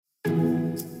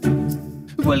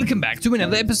Welcome back to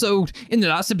another episode. In the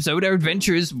last episode, our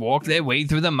adventurers walked their way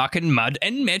through the muck and mud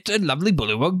and met a lovely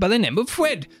bullywug by the name of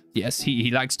Fred. Yes,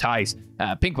 he likes ties.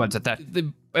 Pink ones at that.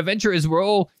 The adventurers were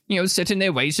all, set in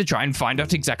their ways to try and find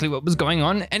out exactly what was going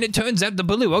on, and it turns out the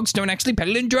bullywugs don't actually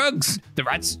peddle in drugs. The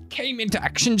rats came into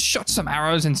action, shot some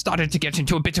arrows, and started to get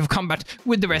into a bit of combat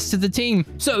with the rest of the team.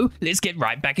 So, let's get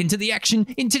right back into the action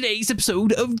in today's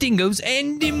episode of Dingoes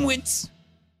and Dimwits.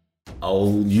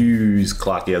 I'll use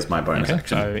Clarky as my bonus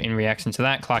action. So in reaction to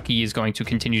that, Clarky is going to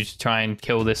continue to try and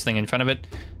kill this thing in front of it.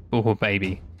 Oh,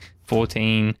 baby.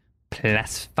 14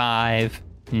 plus 5,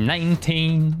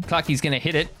 19. Clarky's going to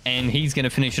hit it, and he's going to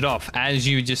finish it off. As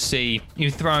you just see,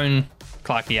 you've thrown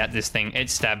Clarky at this thing. It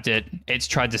stabbed it. It's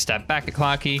tried to stab back at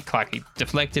Clarky. Clarky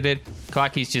deflected it.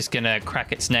 Clarky's just going to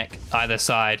crack its neck either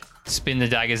side, spin the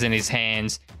daggers in his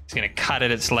hands. It's going to cut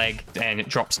at its leg and it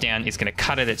drops down. It's going to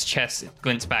cut at its chest, it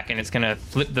glints back, and it's going to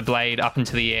flip the blade up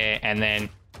into the air, and then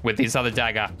with his other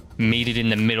dagger, meet it in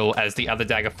the middle as the other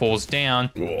dagger falls down,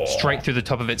 straight through the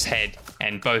top of its head,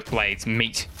 and both blades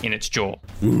meet in its jaw.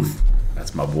 Oof,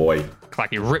 that's my boy.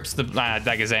 Like he rips the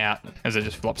daggers out as it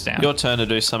just flops down. Your turn to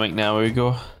do something now,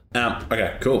 Ugo.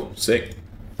 Okay, cool, sick.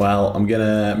 Well, I'm going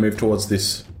to move towards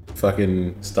this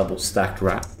fucking stubble stacked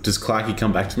rat. Does Clarky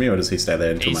come back to me, or does he stay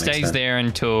there until he my next turn? He stays there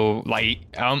until,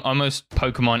 almost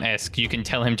Pokemon-esque. You can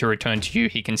tell him to return to you.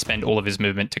 He can spend all of his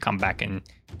movement to come back and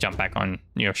jump back on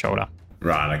your shoulder.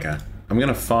 Right, okay. I'm going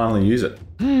to finally use it.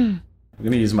 I'm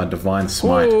going to use my Divine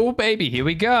Smite. Oh, baby, here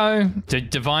we go. The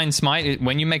Divine Smite,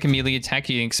 when you make a melee attack,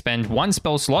 you expend one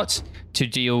spell slot to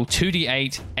deal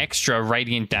 2d8 extra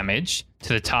radiant damage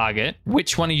to the target.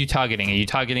 Which one are you targeting? Are you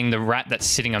targeting the rat that's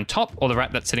sitting on top or the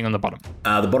rat that's sitting on the bottom?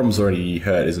 The bottom's already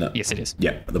hurt, isn't it? Yes, it is.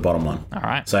 Yeah, the bottom one. All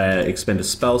right. So I expend a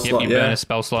spell slot, you burn a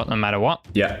spell slot no matter what.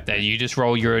 Yeah. Then you just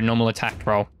roll your normal attack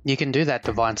roll. You can do that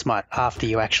Divine Smite after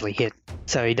you actually hit,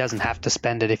 so he doesn't have to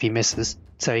spend it if he misses.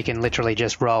 So he can literally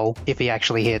just roll if he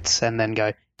actually hits and then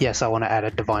go, yes, I want to add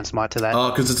a Divine Smite to that. Oh,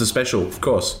 because it's a special, of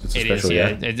course. It's a special,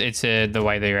 yeah. It's the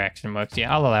way the reaction works.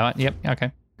 Yeah, I'll allow it. Yep,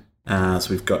 okay. So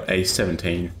we've got a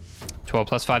 17. 12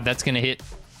 plus 5, that's going to hit.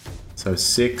 So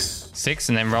 6. 6,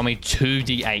 and then roll me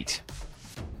 2d8.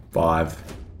 5.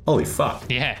 Holy fuck.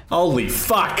 Yeah. Holy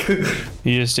fuck. You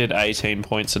just did 18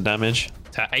 points of damage.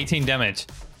 So 18 damage.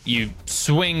 You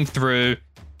swing through.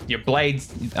 Your blade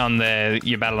on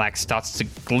your battle axe starts to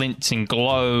glint and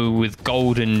glow with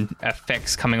golden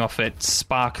effects coming off it,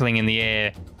 sparkling in the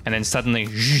air, and then suddenly,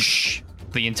 zhoosh,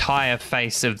 the entire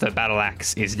face of the battle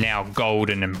axe is now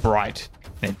golden and bright.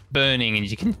 And it's burning, and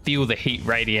you can feel the heat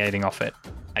radiating off it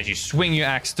as you swing your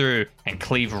axe through and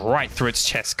cleave right through its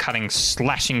chest,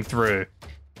 slashing through.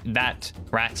 That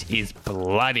rat is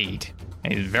bloodied.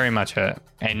 It is very much hurt.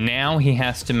 And now he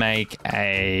has to make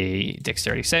a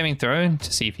dexterity saving throw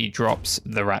to see if he drops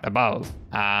the rat above.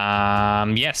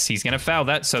 Yes, he's going to fail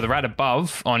that. So the rat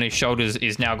above on his shoulders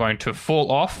is now going to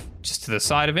fall off just to the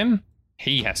side of him.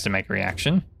 He has to make a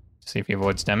reaction to see if he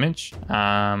avoids damage,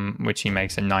 which he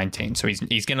makes a 19. So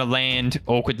he's going to land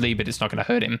awkwardly, but it's not going to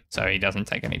hurt him. So he doesn't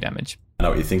take any damage. I know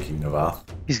what you're thinking, Navarre.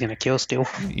 He's going to kill still.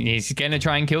 He's going to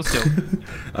try and kill still.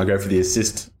 I'll go for the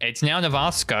assist. It's now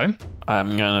Navarre's go.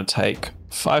 I'm going to take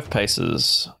 5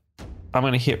 paces. I'm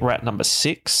going to hit rat number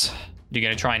 6. You're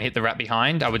going to try and hit the rat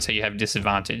behind. I would say you have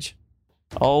disadvantage.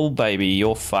 Oh, baby,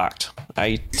 you're fucked.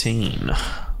 18.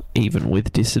 Even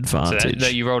with disadvantage. So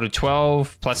you rolled a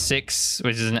 12 plus 6,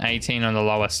 which is an 18 on the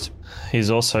lowest. He's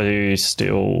also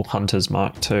still Hunter's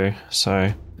Mark 2,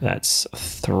 so that's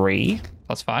 3.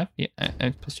 Plus 5, yeah.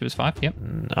 Plus 2 is 5, yep.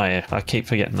 Oh yeah, I keep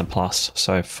forgetting the plus.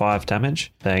 So 5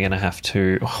 damage. They're gonna have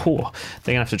to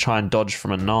try and dodge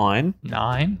from a 9.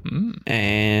 9.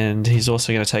 And he's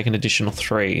also gonna take an additional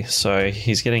 3. So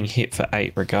he's getting hit for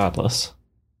 8 regardless.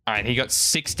 All right, he got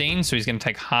 16, so he's going to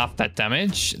take half that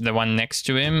damage. The one next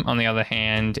to him, on the other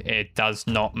hand, it does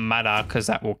not matter because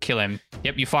that will kill him.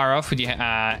 Yep, you fire off with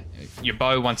your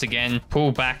bow once again.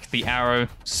 Pull back, the arrow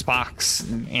sparks,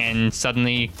 and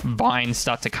suddenly vines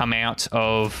start to come out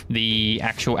of the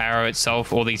actual arrow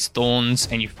itself, all these thorns,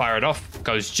 and you fire it off.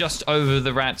 Goes just over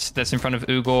the rat that's in front of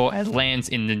Ugor and lands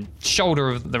in the shoulder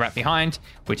of the rat behind,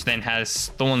 which then has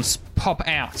thorns pop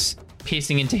out,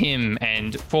 piercing into him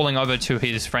and falling over to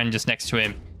his friend just next to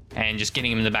him and just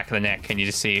getting him in the back of the neck, and you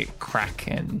just see it crack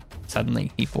and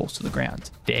suddenly he falls to the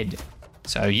ground dead.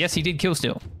 So yes, he did kill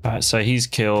still. Alright, so he's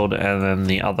killed and then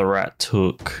the other rat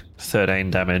took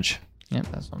 13 damage. Yep,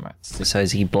 that's one right. So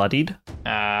is he bloodied?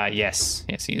 Yes,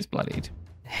 he is bloodied.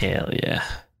 Hell yeah.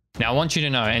 Now I want you to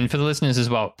know, and for the listeners as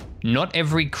well, not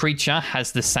every creature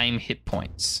has the same hit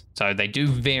points. So they do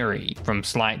vary from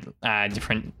slight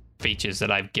different features that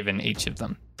I've given each of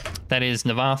them. that is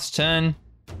Navath's turn.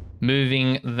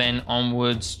 Moving then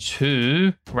onwards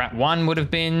to Rat 1 would have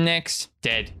been next.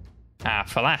 Dead.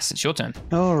 Falas, it's your turn.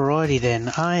 Alrighty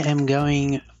then. I am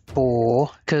going for,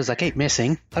 because I keep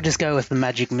missing, I'll just go with the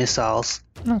magic missiles.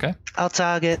 Okay. I'll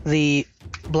target the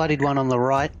bloodied one on the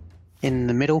right in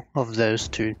the middle of those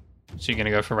two. So you're going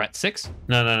to go for Rat 6?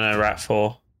 No, Rat 4.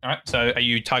 All right, so are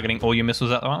you targeting all your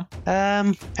missiles at the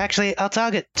one? Actually, I'll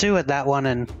target 2 at that one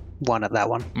and 1 at that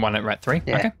one. 1 at Rat 3?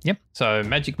 Yeah. Okay, yep. So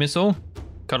magic missile.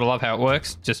 Gotta love how it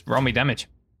works. Just roll me damage.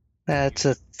 That's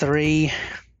a 3.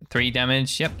 3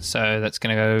 damage, yep. So that's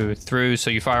going to go through. So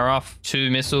you fire off 2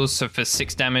 missiles, so for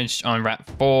 6 damage on Rat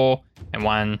 4 and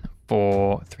 1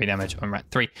 for 3 damage on Rat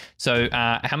 3. So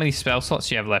how many spell slots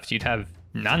do you have left? You'd have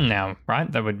none now,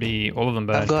 right? That would be all of them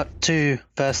burned. I've got 2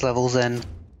 first levels and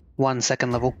 1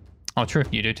 second level. Oh, true.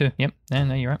 You do too. Yep. Yeah,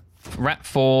 no, you're right. Rat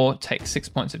 4 takes 6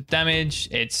 points of damage.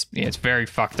 It's very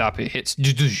fucked up. It hits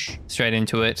straight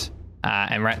into it.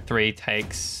 And Rat 3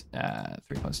 takes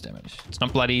 3 points of damage. It's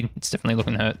not bloodied. It's definitely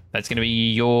looking hurt. That's going to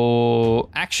be your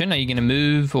action. Are you going to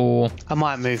move or? I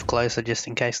might move closer just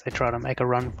in case they try to make a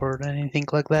run for it or anything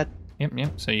like that.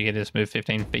 Yep. So you get to just move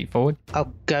 15 feet forward.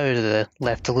 I'll go to the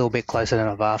left a little bit closer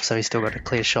than Navath, so he's still got a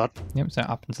clear shot. Yep, so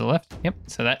up and to the left. Yep,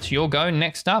 so that's your go.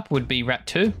 Next up would be Rat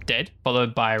 2, dead,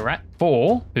 followed by Rat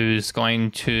 4, who's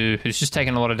just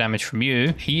taken a lot of damage from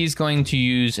you. He's going to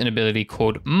use an ability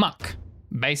called Muck.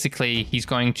 Basically, he's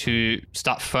going to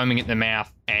start foaming at the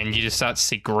mouth, and you just start to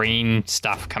see green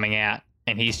stuff coming out.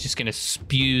 And he's just going to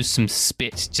spew some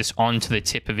spit just onto the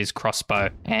tip of his crossbow,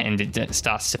 and it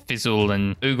starts to fizzle.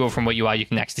 And Ugor, from where you are, you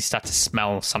can actually start to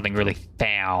smell something really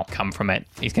foul come from it.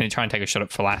 He's going to try and take a shot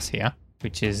at Falas here,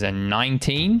 which is a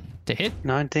 19 to hit.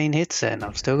 19 hits, and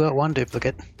I've still got 1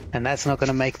 duplicate. And that's not going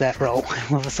to make that roll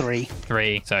with a 3.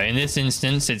 3. So in this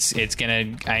instance, it's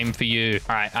going to aim for you.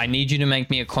 All right, I need you to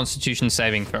make me a Constitution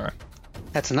saving throw.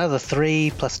 That's another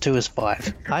 3 plus 2 is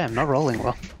 5. I am not rolling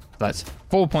well. That's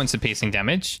 4 points of piercing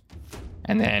damage,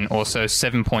 and then also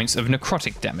 7 points of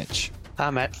necrotic damage.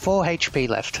 I'm at 4 HP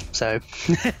left, so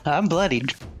I'm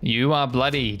bloodied. You are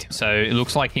bloodied. So it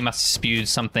looks like he must have spewed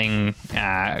something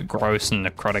gross and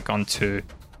necrotic onto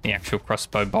the actual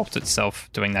crossbow bolt itself,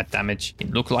 doing that damage.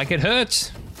 It looked like it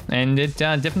hurt, and it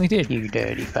definitely did. You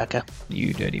dirty fucker.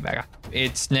 You dirty bagger.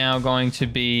 It's now going to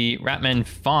be Ratman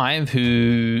 5,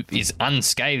 who is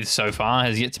unscathed so far,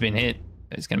 has yet to been hit.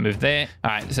 It's going to move there.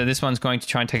 All right, so this one's going to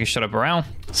try and take a shot at Baral.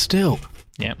 Still.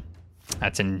 Yep.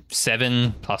 That's in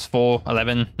 7 plus 4,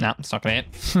 11. No, it's not going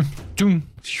to hit.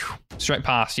 Straight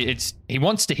past you. He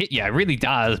wants to hit you. It really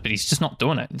does, but he's just not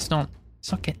doing it. It's not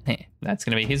getting there. That's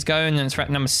going to be his go. And then it's rat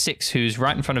number 6, who's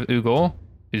right in front of Ugor,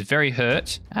 who's very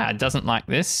hurt, doesn't like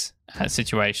this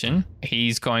situation.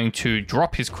 He's going to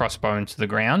drop his crossbow into the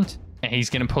ground. And he's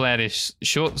going to pull out his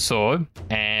short sword,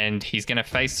 and he's going to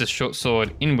face the short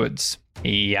sword inwards.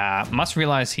 He must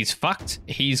realize he's fucked.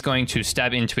 He's going to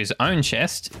stab into his own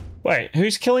chest. Wait,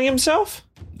 who's killing himself?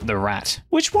 The rat.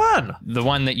 Which one? The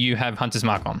one that you have Hunter's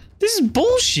Mark on. This is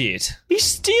bullshit. He's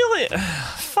stealing.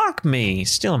 Fuck me.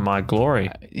 He's stealing my glory.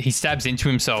 He stabs into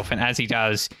himself, and as he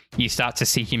does, you start to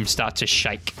see him start to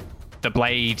shake. The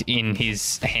blade in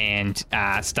his hand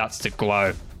starts to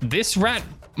glow. This rat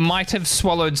might have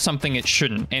swallowed something it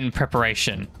shouldn't in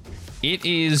preparation. It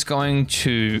is going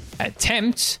to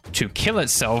attempt to kill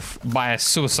itself by a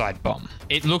suicide bomb.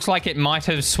 It looks like it might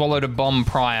have swallowed a bomb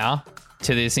prior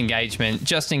to this engagement,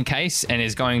 just in case, and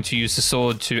is going to use the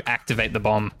sword to activate the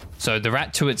bomb. So the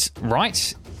rat to its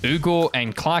right, Ugor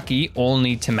and Clarky all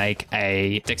need to make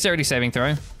a dexterity saving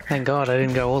throw. Thank God I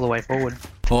didn't go all the way forward.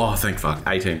 Oh, thank fuck.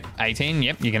 18. 18,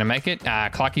 yep, you're going to make it.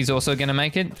 Clarky's also going to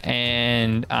make it.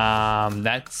 And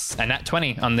that's a nat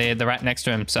 20 on the rat next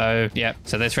to him. So, yeah,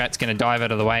 so this rat's going to dive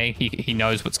out of the way. He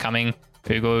knows what's coming.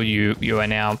 Ugor, you are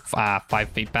now 5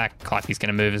 feet back. Clarky's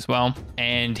going to move as well.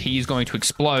 And he's going to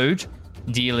explode,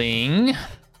 dealing...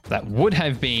 That would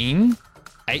have been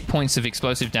 8 points of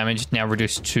explosive damage, now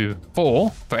reduced to 4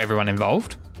 for everyone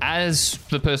involved. As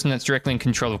the person that's directly in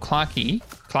control of Clarky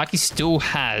still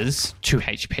has 2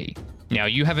 HP. Now,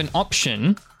 you have an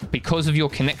option, because of your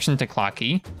connection to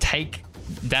Clarky, take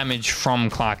damage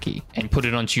from Clarky and put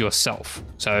it onto yourself.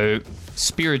 So,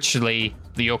 spiritually,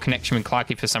 your connection with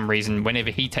Clarky, for some reason,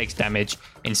 whenever he takes damage,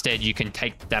 instead you can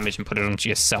take damage and put it onto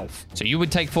yourself. So, you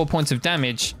would take 4 points of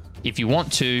damage. If you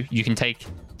want to, you can take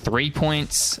 3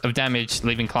 points of damage,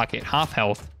 leaving Clarky at half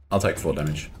health. I'll take 4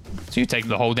 damage. So you take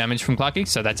the whole damage from Clarky,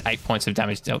 so that's 8 points of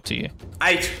damage dealt to you.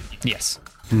 8! Yes.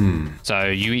 So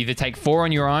you either take 4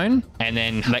 on your own and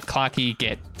then let Clarky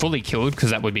get fully killed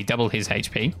because that would be double his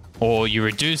HP, or you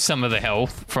reduce some of the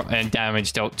health and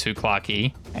damage dealt to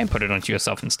Clarky and put it onto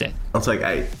yourself instead. I'll take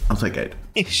 8. I'll take 8.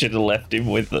 You should have left him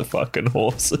with the fucking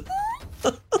horse.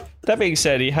 That being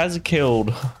said, he has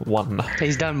killed 1.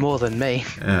 He's done more than me.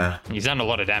 Yeah. He's done a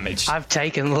lot of damage. I've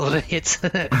taken a lot of hits.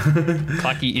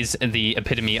 Clarky is the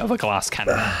epitome of a glass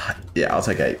cannon. Yeah, I'll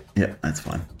take 8. Yeah, that's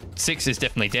fine. 6 is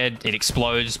definitely dead. It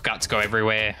explodes, guts go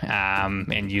everywhere,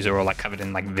 and yous are all like covered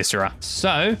in like viscera.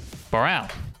 So, Boral,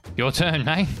 your turn,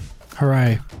 mate.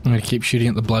 Hooray. I'm going to keep shooting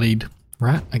at the bloodied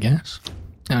rat, I guess.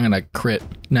 I'm going to crit.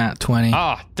 Nat 20.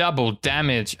 Oh, double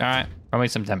damage. All right, roll me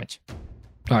some damage.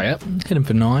 Oh, yep. Hit him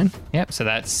for 9. Yep, so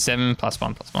that's 7 plus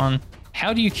 1 plus 1.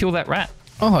 How do you kill that rat?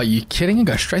 Oh, are you kidding? I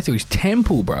go straight through his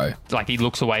temple, bro. Like he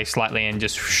looks away slightly and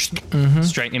just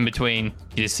straight in between.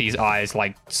 You just see his eyes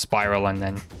like spiral and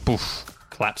then poof,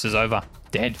 collapses over.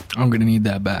 Dead. I'm going to need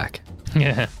that back.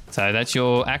 Yeah. So that's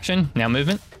your action. Now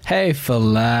movement. Hey,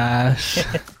 Flash.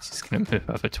 Just going to move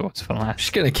over towards Flash.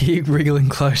 Just going to keep wriggling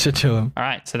closer to him. All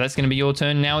right, so that's going to be your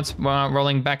turn. Now it's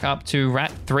rolling back up to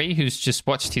Rat 3, who's just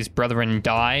watched his brethren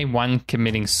die, one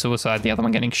committing suicide, the other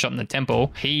one getting shot in the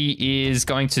temple. He is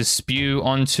going to spew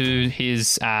onto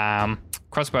his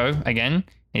crossbow again.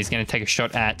 He's going to take a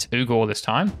shot at Ugor this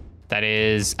time. That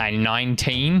is a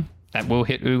 19. That will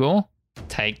hit Ugor.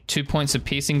 Take 2 points of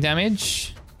piercing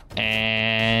damage.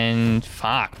 And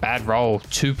fuck, bad roll.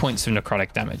 2 points of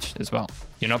necrotic damage as well.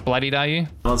 You're not bloodied, are you?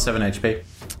 I'm on 7 HP.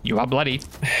 You are bloodied.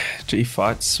 Gee,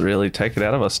 fights really take it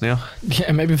out of us now.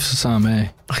 Yeah, maybe for some, eh?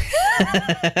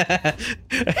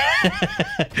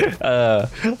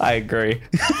 I agree.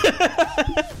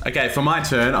 Okay, for my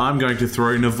turn, I'm going to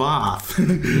throw Navath.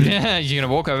 Yeah, you're going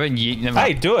to walk over and yeet them.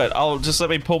 Hey, do it. I'll just let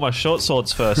me pull my short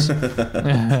swords first.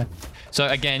 So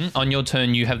again, on your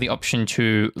turn, you have the option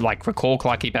to like recall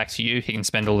Clarky back to you. He can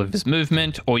spend all of his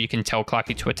movement, or you can tell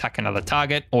Clarky to attack another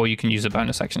target, or you can use a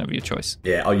bonus action of your choice.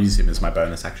 Yeah, I'll use him as my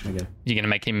bonus action again. You're going to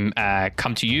make him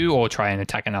come to you or try and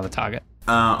attack another target.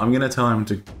 I'm going to tell him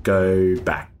to go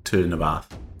back to Navath.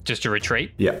 Just to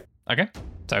retreat? Yeah. Okay.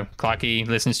 So Clarky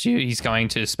listens to you. He's going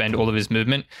to spend all of his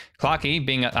movement. Clarky,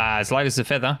 being as light as a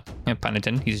feather, pun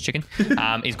intended, he's a chicken,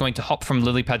 is going to hop from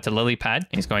lily pad to lily pad.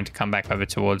 He's going to come back over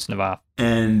towards Navath.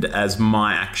 And as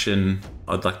my action,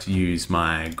 I'd like to use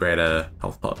my greater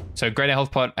health pot. So greater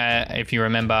health pot, if you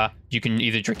remember, you can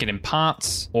either drink it in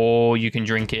parts or you can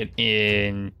drink it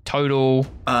in total.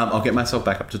 I'll get myself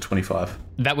back up to 25.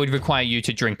 That would require you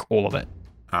to drink all of it.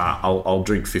 I'll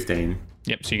drink 15.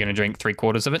 Yep, so you're going to drink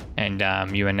 3/4 of it, and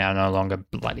you are now no longer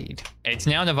bloodied. It's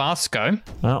now Navath's go.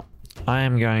 Well, I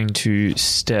am going to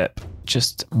step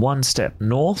just one step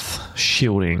north,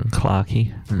 shielding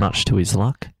Clarky, much to his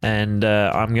luck. And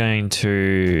I'm going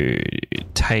to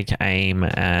take aim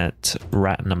at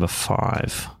rat number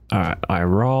 5. All right, I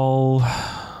roll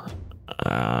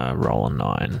a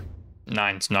 9.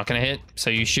 9's not going to hit. So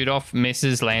you shoot off,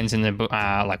 misses, lands in the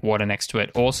like water next to it.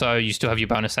 Also, you still have your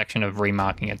bonus action of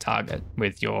remarking a target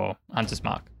with your Hunter's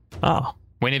Mark. Oh.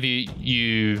 Whenever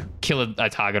you kill a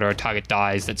target or a target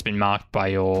dies that's been marked by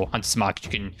your Hunter's Mark, you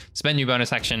can spend your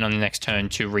bonus action on the next turn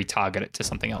to retarget it to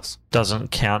something else.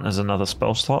 Doesn't count as another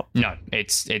spell slot? No,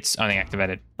 it's only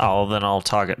activated. Oh, then I'll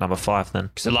target number 5 then.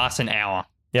 So it lasts an hour.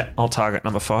 Yeah, I'll target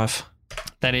number 5.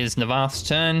 That is Navath's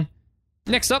turn.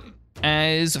 Next up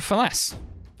is Falas.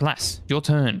 Falas, your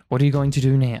turn. What are you going to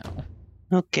do now?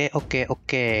 Okay.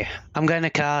 I'm going to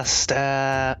cast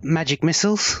magic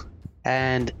missiles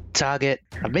and target.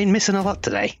 I've been missing a lot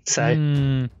today, so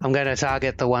I'm going to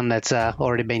target the one that's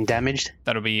already been damaged.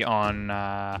 That'll be on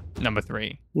number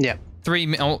 3. Yep.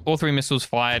 All 3 missiles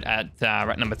fired at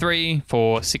rat number 3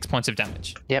 for 6 points of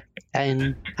damage. Yep.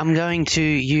 And I'm going to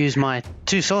use my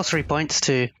 2 sorcery points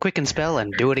to quicken spell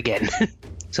and do it again.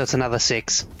 So it's another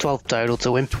 6. 12 total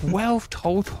to him. 12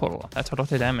 total. That's a lot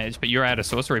of damage, but you're out of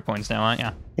sorcery points now, aren't you?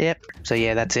 Yep. So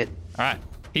yeah, that's it. All right.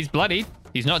 He's bloodied.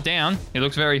 He's not down. He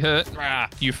looks very hurt.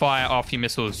 You fire off your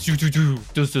missiles.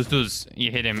 Does. You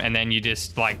hit him, and then you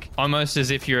just like almost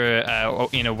as if you're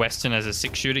in a Western as a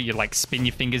 6-shooter. You like spin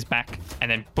your fingers back and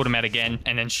then put him out again,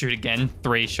 and then shoot again.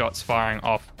 3 shots firing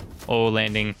off, all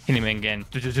landing. Hit him again.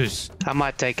 I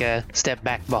might take a step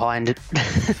back behind it.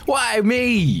 Why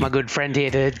me? My good friend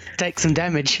here to take some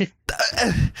damage.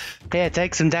 Yeah,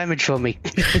 take some damage for me.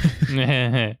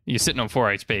 You're sitting on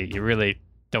 4 HP. You really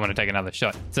don't want to take another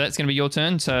shot. So that's going to be your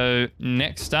turn. So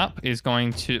next up is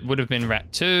would have been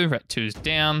rat 2. Rat 2's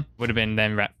down. Would have been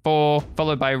then rat 4,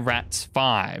 followed by rat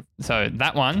 5. So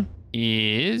that one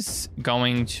is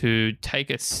going to take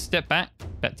a step back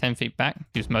about 10 feet back,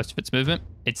 use most of its movement.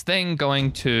 It's then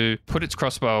going to put its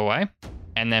crossbow away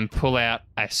and then pull out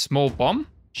a small bomb,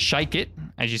 shake it.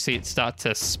 As you see it start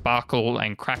to sparkle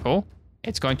and crackle,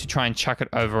 it's going to try and chuck it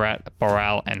over at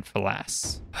Boral and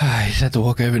Falas. You just had to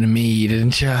walk over to me,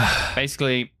 didn't you?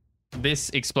 Basically, this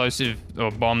explosive or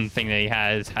bomb thing that he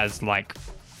has like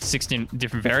 16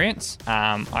 different variants.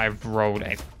 I've rolled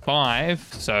a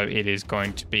 5, so it is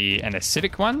going to be an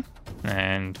acidic one.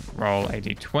 And roll a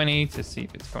d20 to see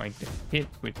if it's going to hit,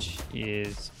 which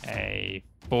is a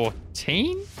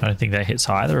 14. I don't think that hits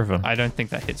either of them. I don't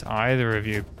think that hits either of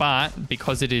you, but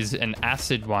because it is an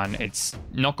acid one, it's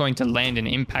not going to land an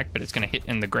impact, but it's going to hit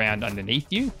in the ground underneath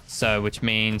you. So, which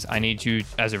means I need you,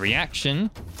 as a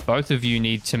reaction, both of you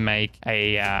need to make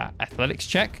a athletics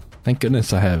check. Thank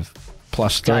goodness I have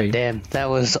 +3. God damn, that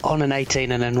was on an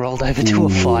 18 and then rolled over to a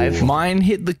 5. Mine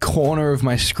hit the corner of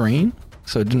my screen,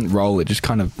 so it didn't roll. It just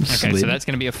kind of slid. Okay, so that's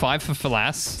going to be a 5 for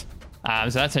Falas.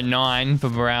 So that's a 9 for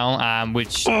Boral,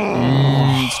 which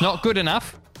it's not good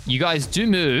enough. You guys do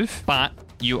move, but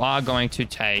you are going to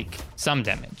take some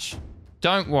damage.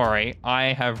 Don't worry,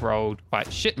 I have rolled quite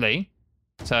shitly.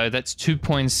 So that's 2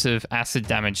 points of acid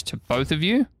damage to both of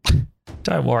you.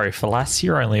 Don't worry, Falas,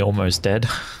 you're only almost dead.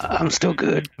 I'm still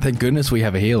good. Thank goodness we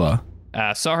have a healer.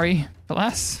 Sorry,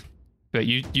 Falas, but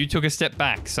you took a step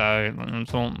back, so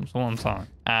that's all I'm saying.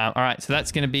 All right, so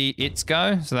that's going to be its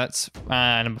go. So that's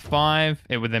number 5.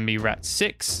 It would then be Rat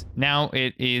 6. Now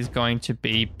it is going to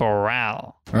be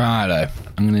Boral. Righto.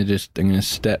 I'm gonna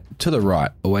step to the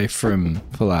right, away from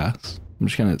Falas. I'm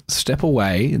just gonna step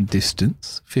away in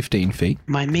distance, 15 feet.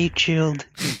 My meat shield.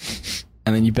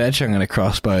 And then you betcha I'm gonna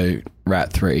crossbow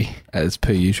Rat 3, as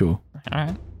per usual. All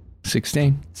right.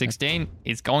 16. 16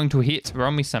 is going to hit.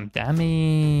 Roll me some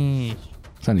damage.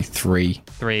 It's only 3.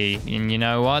 3. And you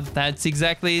know what? That's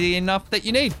exactly enough that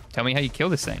you need. Tell me how you kill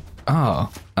this thing.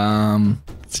 Oh,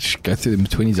 just go through them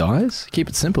between his eyes. Keep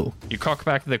it simple. You cock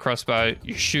back the crossbow,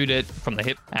 you shoot it from the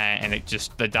hip, and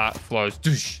the dart flows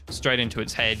straight into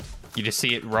its head. You just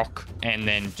see it rock and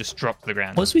then just drop to the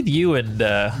ground. What's with you and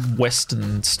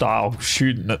Western style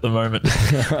shooting at the moment?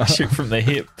 Shoot from the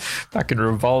hip, back in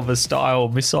revolver style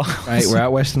missile. Hey, we're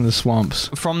out west in the swamps.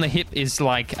 From the hip is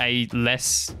like a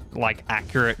less like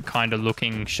accurate kind of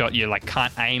looking shot. You like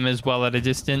can't aim as well at a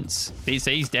distance.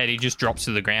 He's dead. He just drops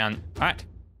to the ground. All right.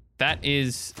 That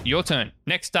is your turn.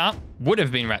 Next up would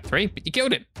have been Rat 3, but you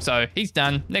killed him. So he's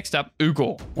done. Next up,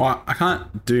 Ugor. Well, I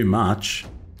can't do much.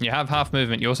 You have half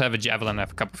movement. You also have a javelin a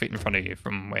couple feet in front of you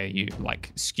from where you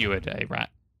like skewered a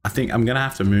rat. I think I'm gonna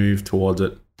have to move towards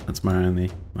it. That's my only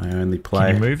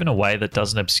play. Can you move in a way that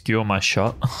doesn't obscure my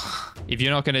shot? If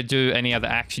you're not going to do any other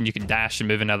action, you can dash and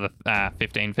move another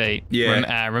 15 feet.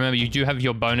 Yeah. Remember, you do have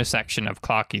your bonus action of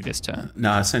Clarky this turn.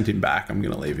 No, I sent him back. I'm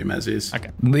gonna leave him as is. Okay.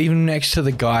 Leave him next to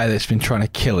the guy that's been trying to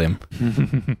kill him.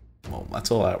 Well, that's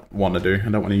all I want to do. I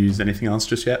don't want to use anything else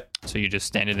just yet. So you're just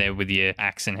standing there with your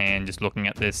axe in hand, just looking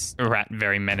at this rat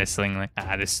very menacingly.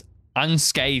 This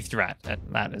unscathed rat at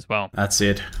that as well. That's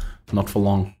it. Not for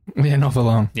long. Yeah, not for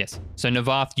long. Yes. So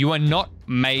Navath, you are not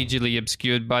majorly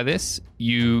obscured by this.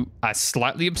 You are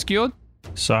slightly obscured.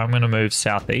 So I'm going to move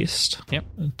southeast. Yep.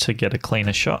 To get a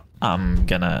cleaner shot. I'm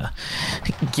going to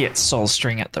get Soul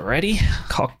String at the ready,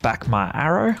 cock back my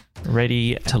arrow,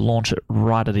 ready to launch it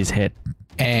right at his head.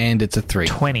 And it's a 3.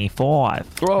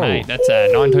 25. Whoa. Mate, that's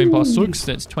a 19 plus 6.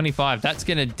 That's 25. That's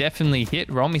going to definitely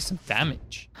hit. Roll me some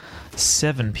damage.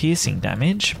 7 piercing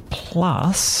damage,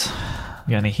 plus I'm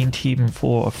going to hint him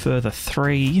for a further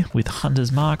 3 with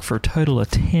Hunter's Mark for a total of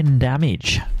 10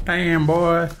 damage. Damn,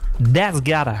 boy. That's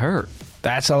gotta hurt.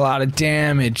 That's a lot of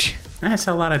damage. That's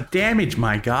a lot of damage,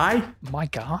 my guy. My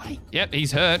guy? Yep,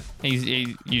 he's hurt.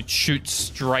 You shoot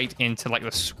straight into like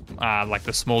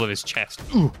the small of his chest.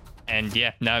 Ooh. And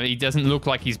yeah, no, he doesn't look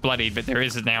like he's bloodied, but there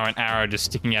is now an arrow just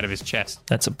sticking out of his chest.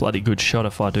 That's a bloody good shot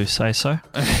if I do say so.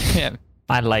 Yeah.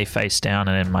 I lay face down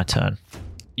and end my turn.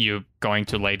 You're going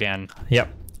to lay down.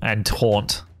 Yep. And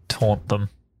taunt them.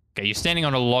 Okay, you're standing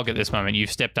on a log at this moment.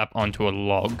 You've stepped up onto a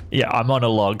log. Yeah, I'm on a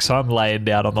log, so I'm laying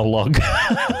down on the log.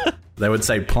 They would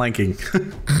say planking.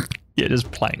 Yeah,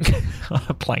 just plank.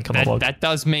 Plank on the log. That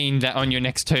does mean that on your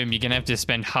next turn, you're going to have to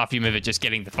spend half your movement just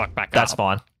getting the fuck back That's up.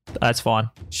 fine. That's fine.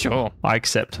 Sure. I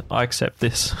accept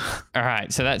this. All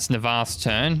right, so that's Navath's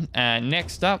turn.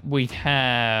 Next up, we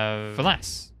have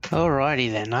Falas.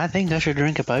 Alrighty then, I think I should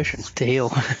drink a potion to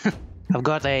heal. I've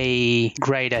got a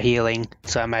greater healing,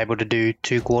 so I'm able to do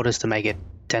 2 quarters to make it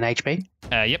 10 HP.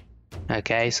 Yep.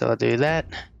 Okay, so I'll do that.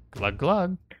 Glug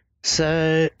glug.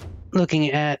 So,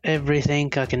 looking at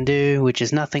everything I can do, which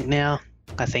is nothing now,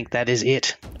 I think that is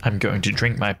it. I'm going to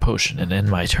drink my potion and end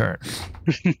my turn.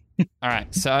 All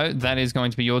right, so that is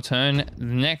going to be your turn.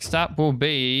 Next up will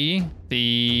be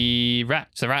the rat.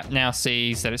 So the rat now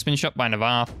sees that it's been shot by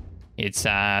Navath. It's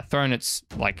thrown its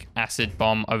acid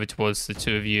bomb over towards the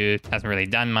two of you. Hasn't really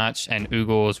done much, and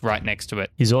Ugor's right next to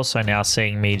it. He's also now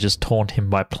seeing me just taunt him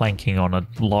by planking on a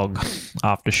log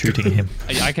after shooting him.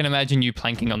 I can imagine you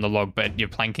planking on the log, but you're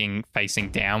planking facing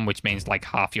down, which means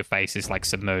half your face is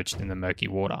submerged in the murky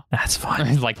water. That's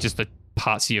fine. Just the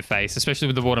parts of your face, especially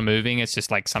with the water moving. It's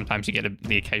just sometimes you get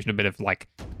the occasional bit of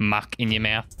muck in your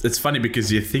mouth. It's funny because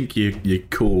you think you're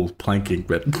cool planking,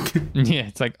 but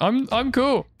Yeah, it's I'm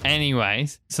cool.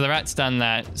 Anyways, so the rat's done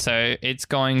that. So it's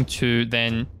going to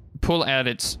then pull out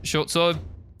its short sword.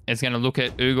 It's going to look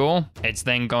at Ugor. It's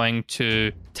then going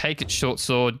to take its short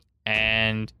sword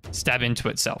and stab into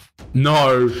itself.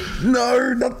 no,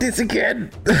 not this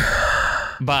again.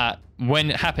 But when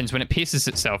it happens, when it pierces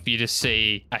itself, you just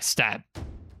see a stab.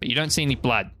 But you don't see any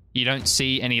blood. You don't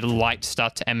see any light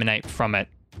start to emanate from it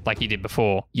like you did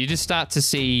before. You just start to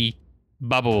see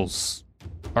bubbles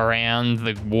around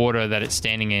the water that it's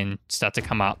standing in start to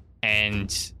come up.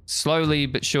 And slowly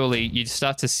but surely, you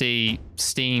start to see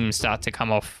steam start to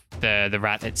come off the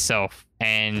rat itself.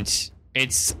 And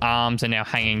its arms are now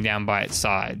hanging down by its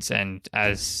sides. And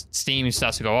as steam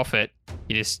starts to go off it,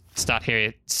 you just start hearing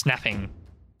it snapping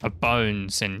of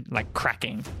bones and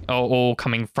cracking, all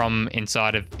coming from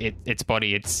inside of its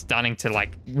body. It's starting to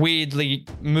weirdly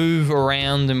move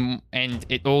around and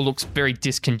it all looks very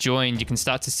disconjoined. You can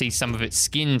start to see some of its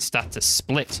skin start to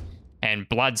split and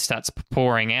blood starts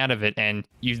pouring out of it, and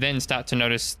you then start to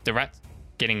notice the rat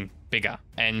getting bigger.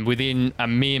 And within a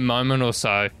mere moment or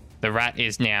so, the rat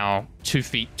is now 2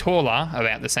 feet taller,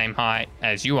 about the same height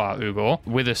as you are, Ugor,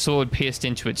 with a sword pierced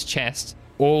into its chest,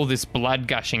 all this blood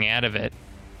gushing out of it.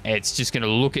 It's just going to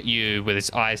look at you with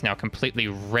its eyes now completely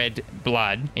red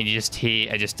blood, and you just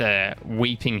hear a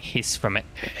weeping hiss from it.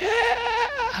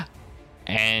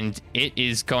 And it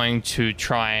is going to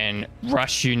try and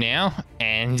rush you now,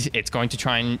 and it's going to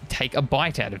try and take a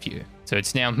bite out of you. So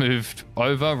it's now moved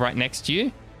over right next to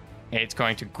you. It's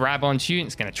going to grab onto you, and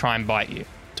it's going to try and bite you.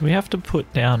 Do we have to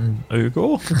put down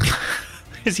Ugor?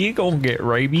 Is he going to get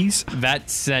rabies?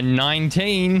 That's a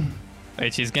 19,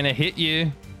 which is going to hit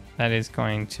you. That is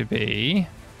going to be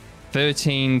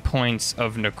 13 points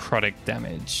of necrotic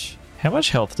damage. How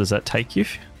much health does that take you?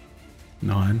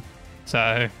 9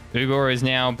 So Ugor is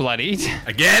now bloodied.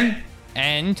 again.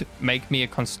 And make me a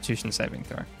constitution saving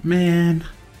throw. Man,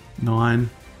 9.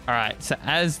 All right, so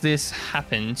as this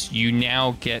happens, you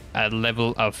now get a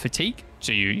level of fatigue.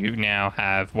 So you now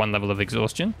have 1 level of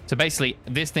exhaustion. So basically,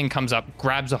 this thing comes up,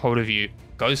 grabs a hold of you,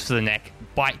 goes for the neck,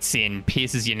 bites in,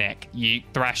 pierces your neck. You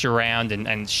thrash around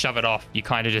and shove it off. You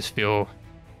kind of just feel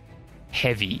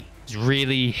heavy. It's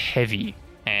really heavy.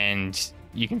 And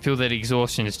you can feel that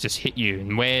exhaustion has just hit you.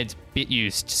 And where it's bit you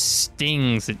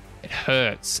stings, it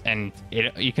hurts. And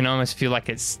you can almost feel like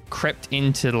it's crept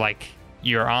into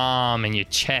your arm and your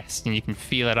chest. And you can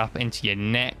feel it up into your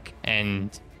neck.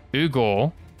 And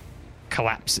Ugor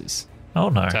collapses. Oh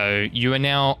no. So you are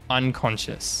now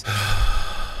unconscious.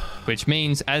 Which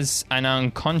means as an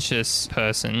unconscious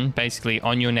person, basically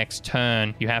on your next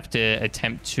turn, you have to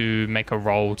attempt to make a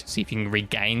roll to see if you can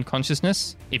regain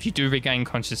consciousness. If you do regain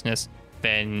consciousness,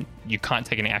 then you can't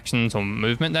take any actions or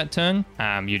movement that turn.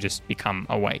 You just become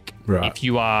awake. Right. If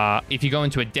you go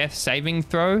into a death saving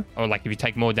throw, or if you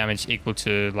take more damage equal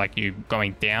to you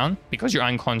going down, because you're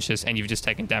unconscious and you've just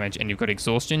taken damage and you've got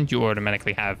exhaustion, you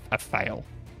automatically have a fail.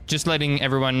 Just letting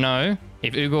everyone know,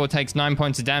 if Ugor takes 9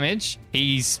 points of damage,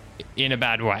 he's in a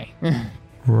bad way.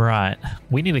 Right.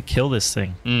 We need to kill this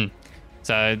thing.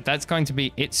 So that's going to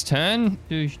be its turn.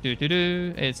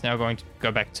 It's now going to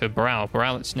go back to Baral.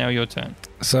 Baral, it's now your turn.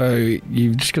 So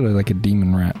you've just got a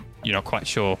demon rat. You're not quite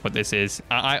sure what this is.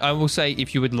 I will say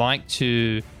if you would like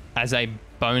to, as a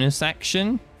bonus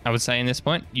action, I would say in this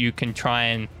point, you can try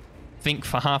and think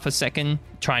for half a second,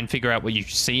 try and figure out what you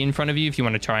see in front of you if you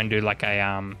want to try and do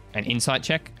an insight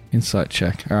check. Insight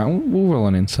check. All right, we'll roll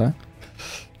an insight.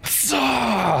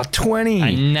 20.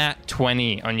 A nat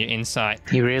 20 on your insight.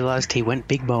 He realised he went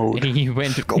big mode. He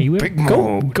went big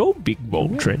mole. Go big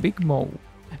mole, Trent. Big mole.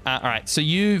 All right, so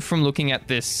you, from looking at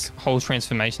this whole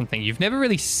transformation thing, you've never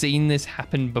really seen this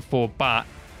happen before, but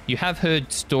you have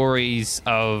heard stories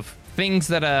of things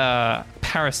that are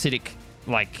parasitic,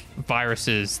 like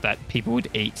viruses that people would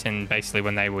eat, and basically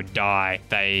when they would die,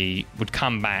 they would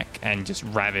come back and just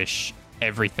ravish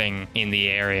everything in the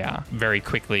area very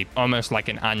quickly, almost like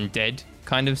an undead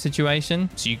kind of situation.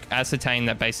 So you ascertain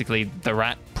that basically the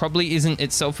rat probably isn't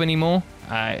itself anymore.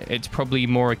 it's probably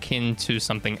more akin to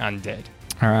something undead.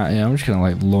 All right, yeah, I'm just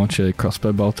gonna launch a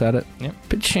crossbow bolt at it. Yep.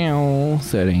 Pachow,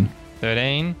 13.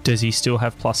 13. Does he still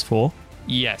have +4?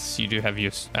 Yes, you do have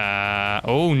your...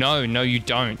 oh, no, you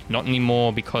don't. Not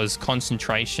anymore because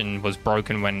concentration was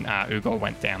broken when Ugor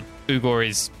went down. Ugor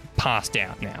is passed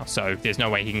out now, so there's no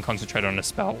way he can concentrate on a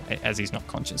spell as he's not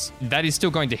conscious. That is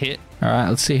still going to hit. All right,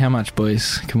 let's see how much,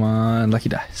 boys. Come on, lucky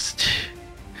dice.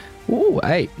 Ooh,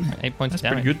 8. 8 points That's of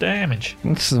damage. pretty good damage.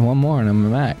 This is one more and I'm a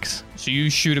max. So you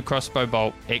shoot a crossbow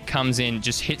bolt. It comes in,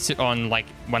 just hits it on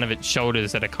one of its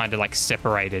shoulders that are kind of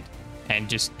separated, and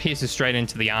just pierces straight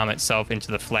into the arm itself,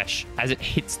 into the flesh. As it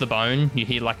hits the bone, you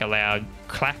hear a loud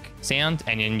clack sound,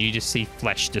 and then you just see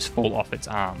flesh just fall off its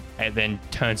arm. It then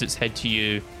turns its head to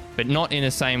you, but not in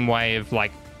the same way of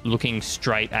looking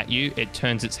straight at you. It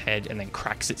turns its head and then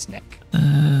cracks its neck.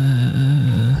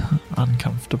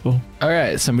 Uncomfortable. All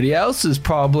right, somebody else's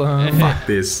problem. Fuck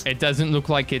this. It doesn't look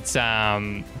like it's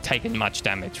taken much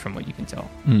damage from what you can tell.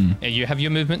 You have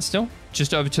your movement still.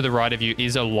 Just over to the right of you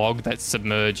is a log that's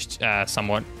submerged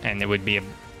somewhat, and there would be a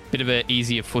bit of an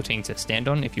easier footing to stand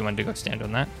on if you wanted to go stand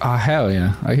on that. Oh, hell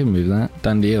yeah. I can move that.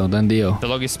 Done deal. The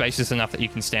log is spacious enough that you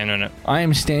can stand on it. I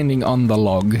am standing on the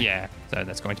log. Yeah, so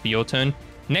that's going to be your turn.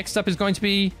 Next up is going to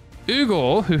be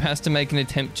Ugor, who has to make an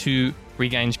attempt to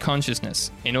regain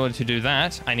consciousness. In order to do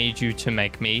that, I need you to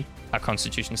make me a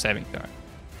Constitution saving throw.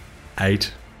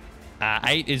 8.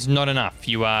 8 is not enough.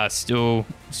 You are still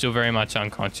very much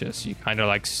unconscious. You kind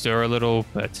of stir a little,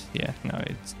 but yeah, no,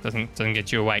 it doesn't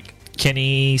get you awake. Can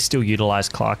he still utilize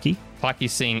Clarky?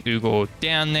 Clarky's seeing Ugor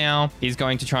down now. He's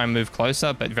going to try and move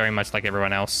closer, but very much like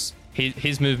everyone else.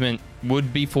 His movement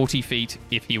would be 40 feet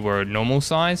if he were normal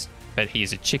size, but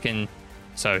he's a chicken,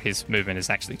 so his movement is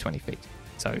actually 20 feet.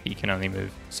 So he can only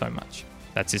move so much.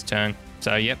 That's his turn.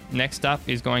 So, yep, next up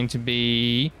is going to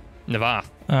be Navath.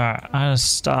 Alright, I'm going to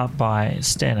start by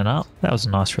standing up. That was a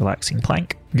nice relaxing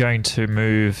plank. I'm going to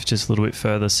move just a little bit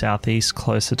further southeast,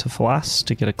 closer to Falas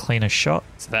to get a cleaner shot.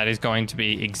 So that is going to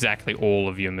be exactly all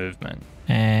of your movement.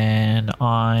 And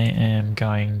I am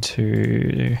going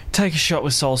to take a shot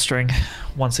with Soul String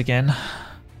once again.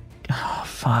 Oh,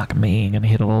 fuck me. I'm going to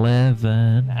hit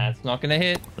 11. That's not going to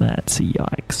hit. That's a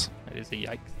yikes. That is a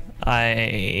yikes. I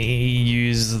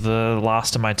use the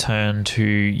last of my turn to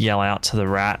yell out to the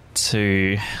rat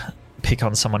to pick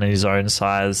on someone in his own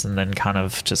size and then kind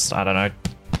of just, I don't know,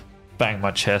 bang my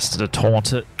chest to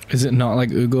taunt it. Is it not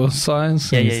Ugor's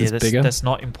size? Yeah. Bigger? That's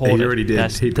not important. He already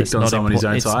did. He picked on someone his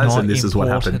own It's size, not and this is what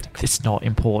important. happened. It's not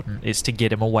important. It's to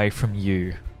get him away from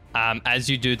you. As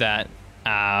you do that,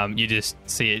 you just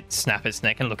see it snap its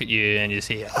neck and look at you, and you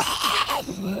see it.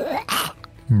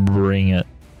 Bring it.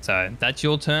 So that's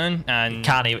your turn, and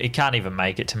It can't even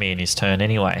make it to me in his turn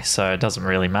anyway, so it doesn't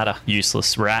really matter.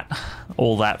 Useless rat,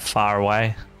 all that far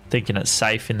away, thinking it's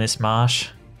safe in this marsh.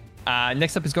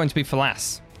 next up is going to be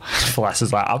Falas. Falas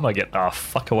is like, I'm gonna get the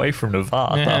fuck away from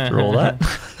Navath after all that.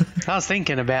 I was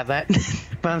thinking about that,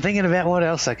 but I'm thinking about what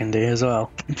else I can do as well.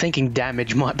 I'm thinking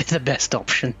damage might be the best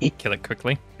option here. Kill it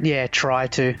quickly. Yeah, try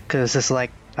to, because it's just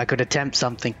I could attempt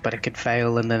something, but it could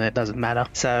fail, and then it doesn't matter.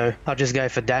 So I'll just go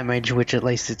for damage, which at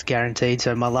least it's guaranteed.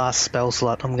 So my last spell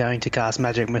slot, I'm going to cast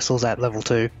Magic Missiles at level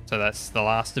 2. So that's the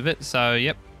last of it. So,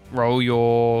 yep, roll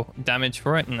your damage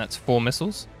for it, and that's 4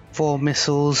 missiles. 4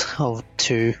 missiles of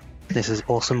 2. This is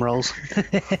awesome rolls.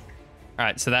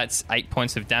 Alright, so that's 8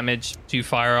 points of damage. You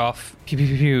fire off, pew, pew,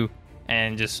 pew, pew,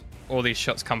 and just all these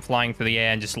shots come flying through the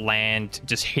air and just land,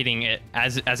 just hitting it.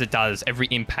 As it does, every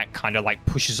impact kind of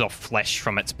pushes off flesh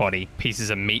from its body. Pieces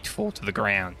of meat fall to the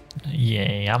ground. Yeah,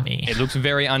 yummy. It looks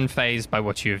very unfazed by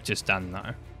what you've just done,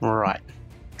 though. Right.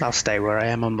 I'll stay where I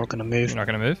am. I'm not going to move. You're not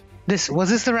going to move? Was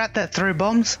this the rat that threw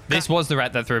bombs? This was the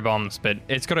rat that threw bombs, but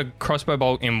it's got a crossbow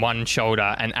bolt in one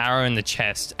shoulder, an arrow in the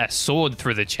chest, a sword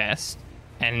through the chest,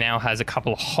 and now has a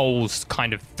couple of holes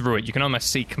kind of through it. You can almost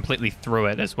see completely through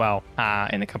it as well,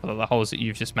 in a couple of the holes that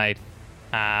you've just made.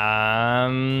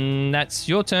 That's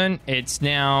your turn. It's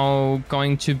now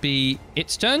going to be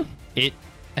its turn. It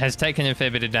has taken a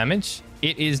fair bit of damage.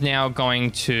 It is now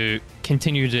going to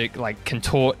continue to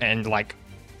contort and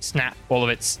snap. All of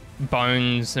its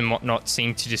bones and whatnot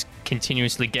seem to just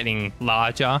continuously getting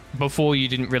larger. Before, you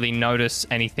didn't really notice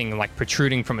anything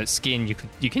protruding from its skin.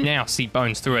 You can now see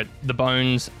bones through it. The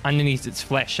bones underneath its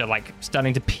flesh are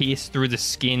starting to pierce through the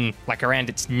skin, around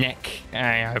its neck.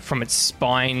 From its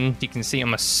spine, you can see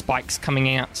almost spikes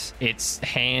coming out. Its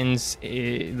hands,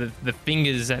 the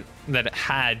fingers that it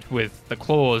had with the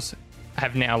claws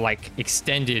have now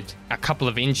extended a couple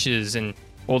of inches, and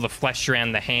all the flesh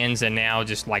around the hands are now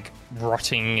just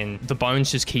rotting, and the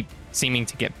bones just keep seeming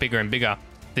to get bigger and bigger.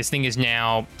 This thing is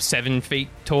now 7 feet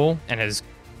tall and has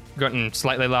gotten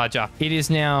slightly larger. It is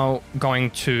now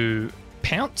going to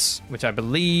pounce, which I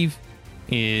believe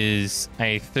is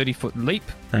a 30-foot leap.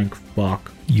 Thank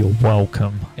fuck. You're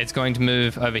welcome. It's going to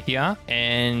move over here,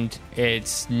 and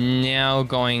it's now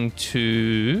going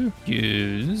to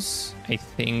use a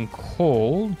thing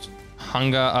called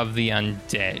Hunger of the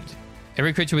Undead.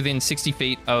 Every creature within 60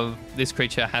 feet of this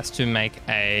creature has to make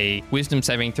a wisdom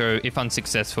saving throw. If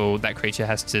unsuccessful, that creature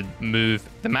has to move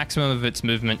the maximum of its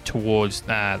movement towards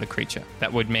the creature.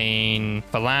 That would mean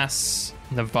Falas,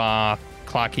 Navarre,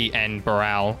 Clarky, and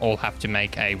Baral all have to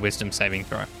make a wisdom saving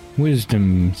throw.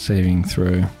 Wisdom saving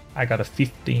throw. I got a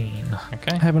 15.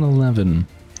 Okay. I have an 11.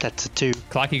 That's a 2.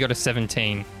 Clarky got a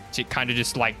 17. It kind of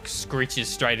just like screeches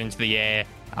straight into the air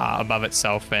above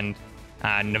itself, and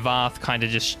Navarre kind of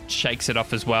just shakes it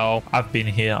off as well. I've been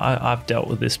here. I've dealt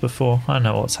with this before. I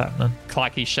know what's happening.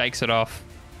 Clarky shakes it off.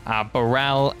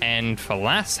 Baral and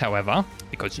Falas, however,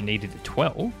 because you needed a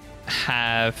 12,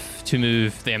 have to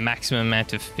move their maximum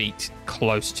amount of feet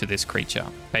close to this creature.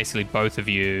 Basically, both of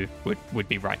you would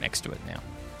be right next to it now.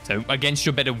 So against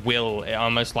your better will,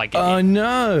 almost like... Oh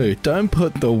no, don't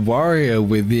put the warrior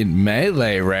within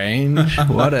melee range.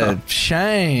 What a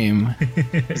shame.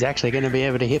 He's actually going to be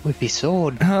able to hit with his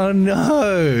sword. Oh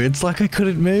no, it's like I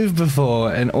couldn't move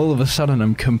before and all of a sudden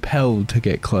I'm compelled to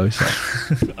get closer.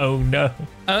 Oh no.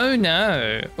 Oh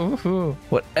no. Ooh.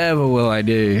 Whatever will I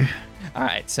do?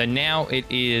 Alright, so now it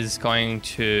is going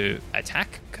to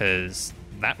attack, because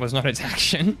that was not its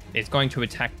action. It's going to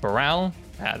attack Baral.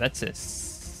 That's a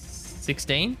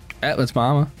 16. Atlas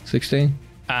Mama, 16.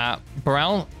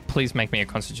 Baral, please make me a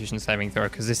Constitution saving throw,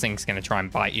 because this thing's going to try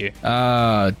and bite you.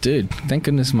 Dude, thank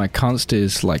goodness my const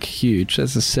is like huge.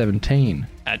 That's a 17.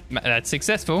 That's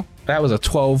successful. That was a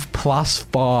 12 plus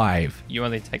 5. You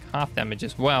only take half damage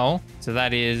as well. So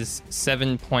that is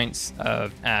 7 points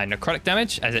of necrotic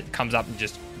damage as it comes up and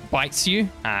just bites you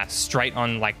straight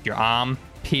on like your arm.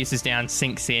 Pierces down,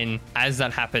 sinks in. As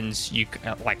that happens, you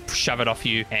like shove it off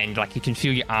you, and like you can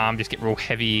feel your arm just get real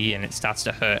heavy and it starts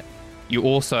to hurt. You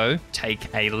also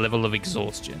take a level of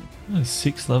exhaustion. There's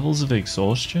 6 levels of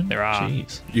exhaustion? There are.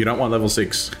 Jeez. You don't want level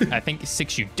 6. I think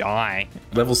 6 you die.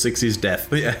 Level 6 is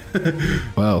death. Yeah.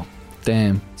 Well,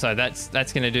 damn. So that's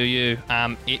going to do you.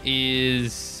 It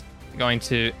is going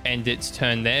to end its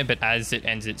turn there, but as it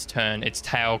ends its turn, its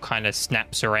tail kind of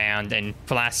snaps around, and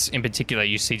Falas in particular,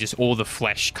 you see just all the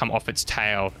flesh come off its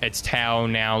tail. Its tail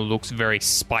now looks very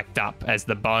spiked up as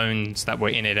the bones that were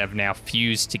in it have now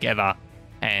fused together,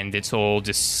 and it's all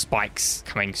just spikes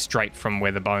coming straight from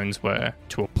where the bones were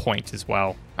to a point as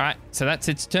well. All right, so that's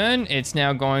its turn. It's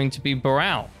now going to be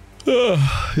Baral.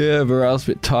 Yeah, Baral's a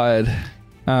bit tired.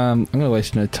 I'm going to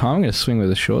waste no time. I'm going to swing with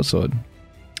a short sword.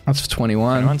 That's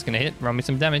 21. Anyone's going to hit. Roll me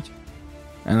some damage.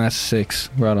 And that's 6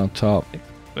 right on top.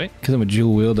 Sweet. Because I'm a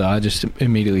dual wielder, I just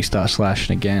immediately start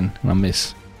slashing again and I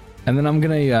miss. And then I'm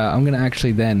gonna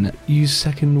actually then use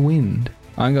second wind.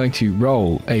 I'm going to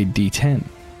roll a d10. Here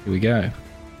we go.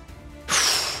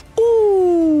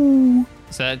 Ooh!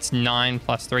 So that's 9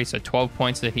 plus 3, so 12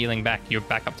 points of healing back. You're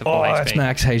back up to full Oh, HP. that's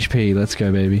max HP. Let's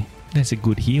go, baby. That's a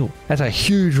good heal. That's a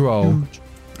huge roll.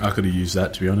 I could have used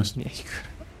that, to be honest. Yeah, you could.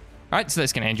 All right, so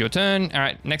that's going to end your turn. All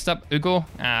right, next up, Ugor.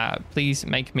 Please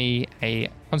make me a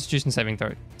Constitution saving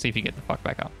throw. See if you get the fuck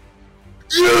back up.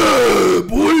 Yeah,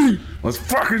 boy! Let's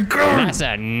fucking go! That's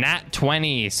a nat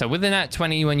 20. So with a nat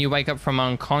 20, when you wake up from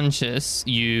unconscious,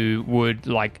 you would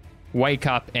like wake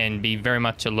up and be very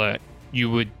much alert.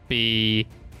 You would be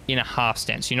in a half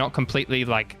stance. You're not completely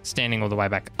like standing all the way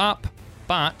back up,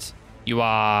 but you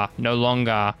are no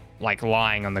longer like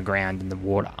lying on the ground in the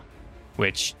water,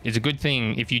 which is a good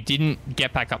thing. If you didn't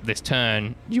get back up this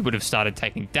turn, you would have started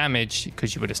taking damage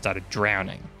because you would have started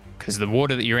drowning. Because the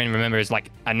water that you're in, remember, is like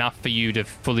enough for you to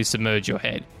fully submerge your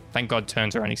head. Thank God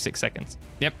turns are only 6 seconds.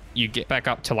 Yep, you get back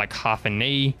up to like half a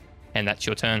knee, and that's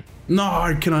your turn.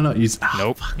 No, can I not use...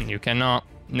 Nope, you cannot.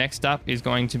 Next up is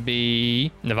going to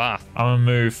be Navarre, I'm going to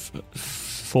move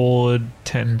forward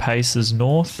 10 paces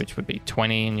north. which would be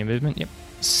 20 in your movement. Yep.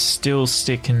 Still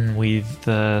sticking with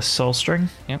the soul string.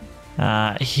 Yep.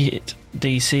 Hit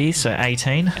DC, so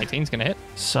 18. 18's going to hit.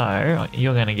 So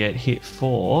you're going to get hit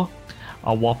for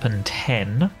a whopping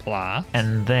 10. Plus.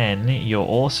 And then you're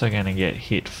also going to get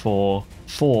hit for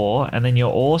 4. And then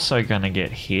you're also going to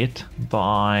get hit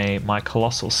by my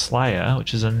Colossal Slayer,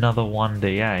 which is another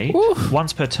 1d8. Oof.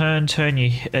 Once per turn,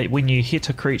 when you hit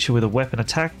a creature with a weapon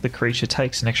attack, the creature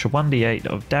takes an extra 1d8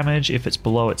 of damage if it's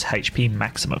below its HP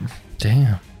maximum,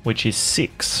 Damn. which is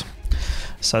 6.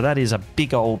 So that is a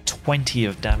big old 20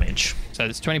 of damage. So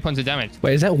it's 20 points of damage.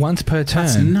 Wait, is that once per turn?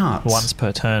 That's nuts. Once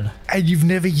per turn. And you've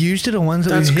never used it on ones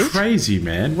that That's we've hit? crazy,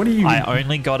 man. What are you... I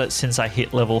only got it since I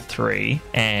hit level 3,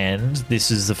 and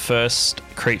this is the first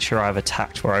creature I've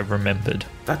attacked where I've remembered.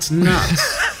 That's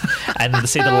nuts. And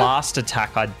see, the last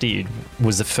attack I did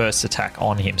was the first attack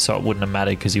on him, so it wouldn't have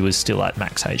mattered because he was still at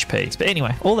max HP. But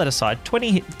anyway, all that aside,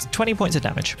 20 points of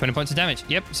damage. 20 points of damage.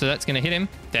 Yep, so that's going to hit him.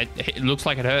 It looks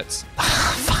like it hurts.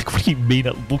 Fuck, what do you mean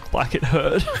it looked like it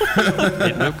hurt?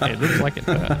 It looks like it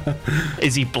hurt.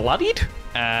 Is he bloodied?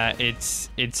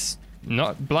 It's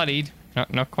not bloodied.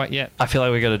 Not quite yet. I feel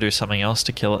like we got to do something else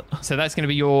to kill it. So that's going to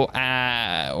be your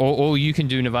all you can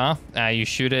do, Navath. You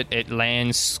shoot it. It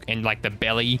lands in like the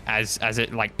belly as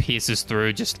it like pierces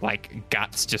through. Just like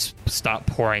guts just start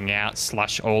pouring out,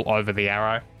 slush all over the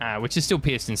arrow, which is still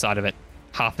pierced inside of it.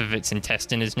 Half of its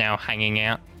intestine is now hanging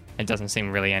out. It doesn't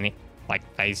seem really any like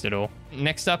phased at all.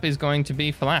 Next up is going to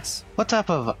be Falas. What type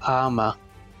of armor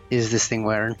is this thing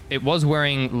wearing? It was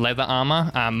wearing leather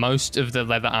armor. Most of the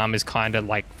leather armor is kind of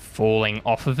like falling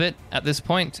off of it at this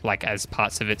point, like as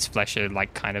parts of its flesh are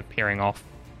like kind of peering off.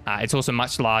 It's also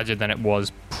much larger than it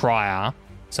was prior,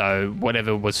 so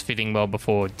whatever was fitting well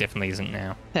before definitely isn't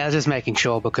now. Yeah, I was just making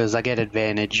sure because I get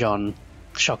advantage on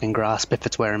Shocking Grasp if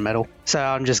it's wearing metal. So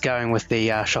I'm just going with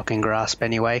the Shocking Grasp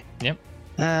anyway. Yep,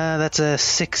 That's a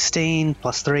 16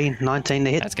 plus 3, 19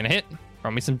 to hit. that's gonna hit.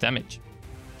 Roll me some damage.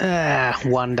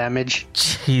 1 damage.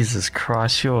 Jesus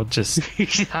Christ, you're just...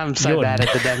 I'm so bad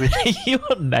at the damage.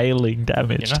 You're nailing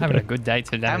damage. You're not having a good day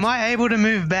today. Am I able to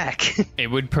move back? It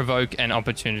would provoke an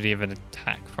opportunity of an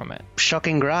attack from it.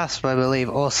 Shocking Grasp, I believe,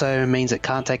 also means it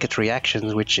can't take its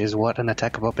reactions, which is what an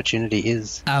attack of opportunity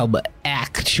is. Oh, but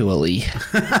actually,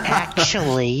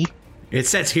 Actually... It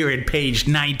says here in page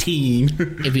 19.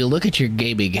 if you look at your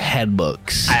gaming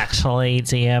handbooks, Actually,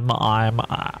 DM, I'm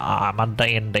a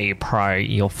D&D pro.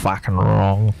 You're fucking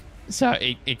wrong. So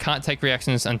it can't take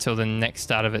reactions until the next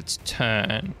start of its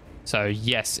turn. So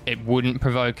yes, it wouldn't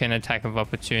provoke an attack of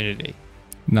opportunity.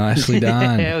 nicely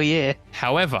done. Hell yeah.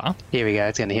 However, Here we go,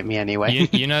 it's going to hit me anyway.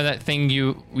 you know that thing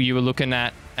you were looking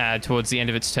at towards the end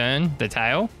of its turn, the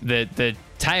tail? The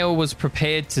tail was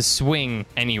prepared to swing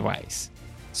anyways.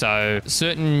 So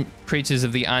certain creatures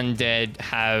of the undead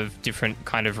have different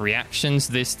kind of reactions.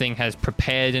 This thing has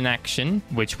prepared an action,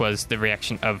 which was the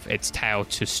reaction of its tail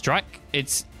to strike.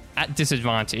 It's at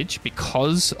disadvantage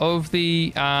because of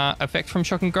the effect from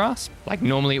Shocking Grasp. Like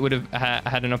normally it would have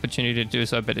had an opportunity to do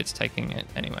so, but it's taking it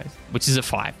anyways, which is a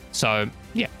 5. So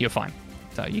yeah, you're fine.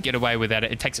 So you get away without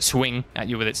it. It takes a swing at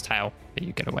you with its tail, but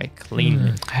you get away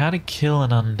clean. How to kill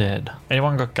an undead?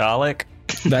 Anyone got garlic?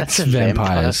 That's a vampire.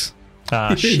 vampires.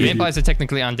 Shit. Vampires are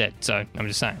technically undead, so I'm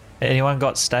just saying. Anyone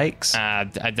got steaks?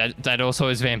 That also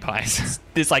is vampires.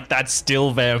 It's like that's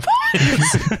still vampires.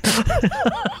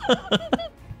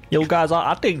 Yo, guys,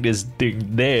 I think this thing's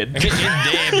dead. It's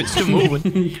dead, but still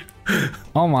moving.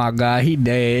 Oh my god, he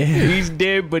dead. He's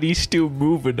dead, but he's still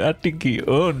moving. I think he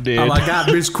undead. Oh my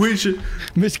god, Miss Quisha.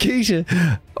 Miss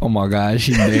Keisha. Oh my god,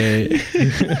 she dead.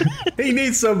 He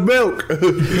needs some milk.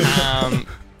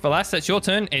 Falas, that's your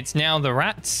turn. It's now the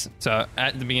rat's. So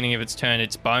at the beginning of its turn,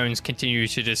 its bones continue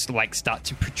to just like start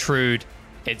to protrude.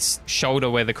 Its shoulder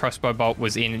where the crossbow bolt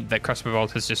was in, the crossbow bolt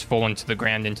has just fallen to the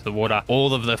ground into the water.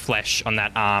 All of the flesh on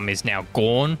that arm is now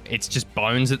gone. It's just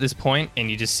bones at this point, and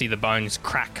you just see the bones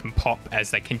crack and pop as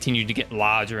they continue to get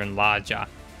larger and larger.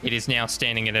 It is now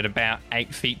standing at about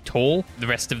 8 feet tall. The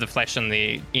rest of the flesh on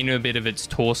the inner bit of its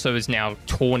torso is now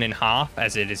torn in half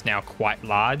as it is now quite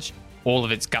large. All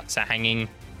of its guts are hanging.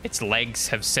 Its legs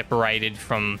have separated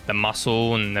from the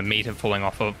muscle and the meat are falling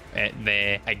off of it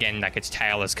there. Again, like its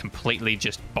tail is completely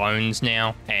just bones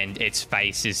now, and its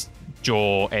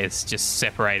jaw is just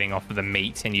separating off of the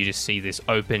meat, and you just see this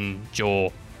open jaw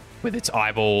with its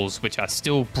eyeballs, which are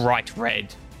still bright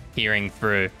red, peering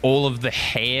through. All of the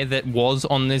hair that was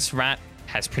on this rat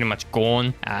has pretty much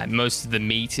gone. Most of the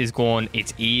meat is gone.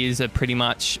 Its ears are pretty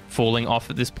much falling off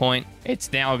at this point.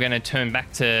 It's now going to turn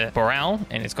back to Boral,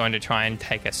 and it's going to try and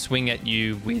take a swing at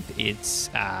you with its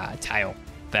tail.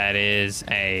 That is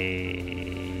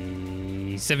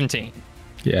a 17.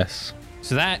 Yes.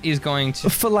 So that is going to...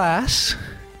 Falas,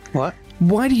 What?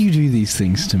 why do you do these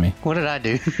things to me? What did I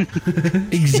do?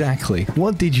 Exactly.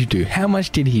 What did you do? How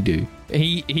much did he do?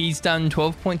 He's done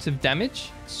 12 points of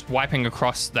damage, swiping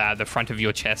across the front of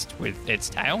your chest with its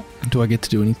tail. Do I get to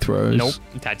do any throws? Nope,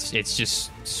 it's just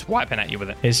swiping at you with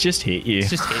it. It's just hit you. It's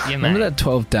just hit you, Remember mate. that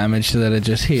 12 damage that I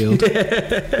just healed?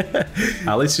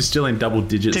 At least you're still in double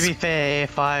digits. To be fair,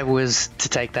 if I was to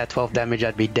take that 12 damage,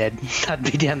 I'd be dead. I'd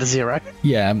be down to 0.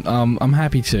 Yeah, I'm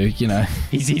happy to, you know.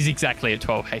 He's exactly at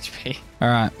 12 HP. All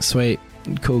right, sweet.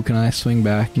 Cool. Can I swing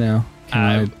back now? Can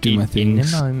I do my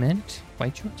things? In a moment.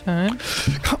 Wait your turn.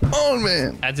 Come on,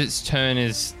 man. As its turn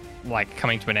is like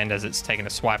coming to an end, as it's taken a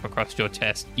swipe across your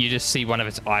chest, you just see one of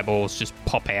its eyeballs just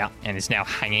pop out and is now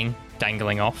hanging,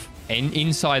 dangling off. And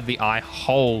inside the eye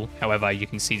hole, however, you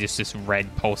can see just this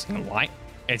red pulsing light.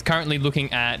 It's currently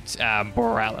looking at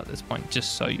Boral at this point,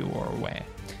 just so you are aware.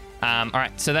 All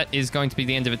right, so that is going to be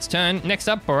the end of its turn. Next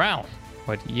up, Boral.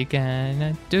 What are you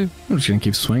gonna do? I'm just gonna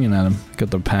keep swinging at him.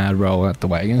 Got the pad roll out the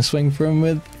way. Gonna swing for him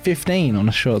with 15 on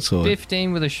a short sword.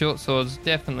 15 with a short sword's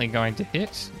definitely going to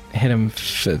hit. Hit him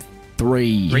for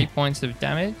 3. 3 points of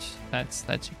damage. That's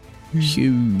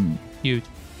Huge. huge.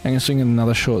 I'm gonna swing with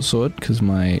another short sword because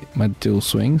my dual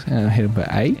swings, and I hit him for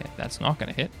 8. Yeah, that's not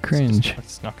gonna hit. Cringe.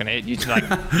 It's not gonna hit. You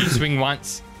you swing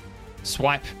once,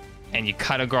 swipe, and you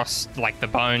cut across like the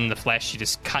bone, the flesh. You're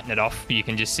just cutting it off. You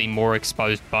can just see more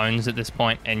exposed bones at this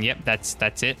point. And yep, that's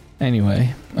it.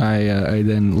 Anyway, I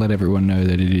then let everyone know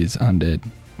that it is undead.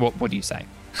 What do you say?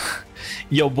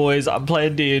 Yo, boys, I'm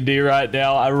playing D&D right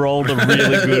now. I rolled a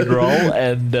really good roll,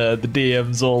 and the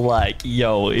DM's all like,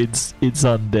 yo, it's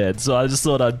undead. So I just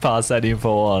thought I'd pass that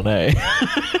info on, eh?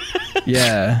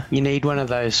 Yeah. You need one of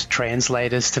those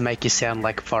translators to make you sound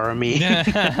like Faramir.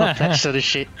 That sort of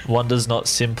shit. One does not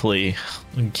simply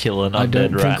kill an I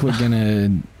don't undead rat. think we're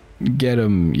gonna get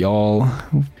him, y'all.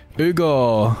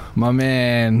 Ugo, my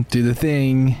man, do the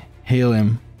thing. Heal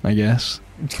him, I guess.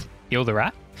 Heal the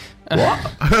rat? What?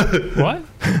 What?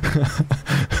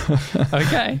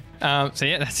 Okay. So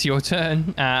yeah, that's your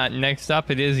turn. Next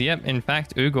up, it is, in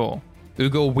fact, Ugor.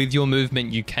 Ugor, with your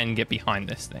movement, you can get behind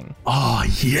this thing. Oh,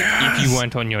 yeah. If you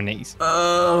weren't on your knees.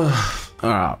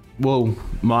 Alright. Well,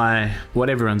 what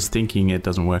everyone's thinking, it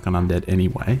doesn't work on undead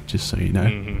anyway, just so you know.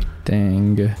 Mm-hmm.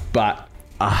 Dang. But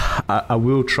I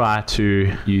will try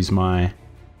to use my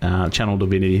channel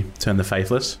divinity, turn the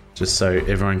faithless, just so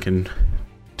everyone can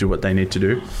do what they need to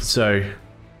do. So,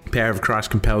 power of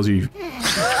Christ compels you.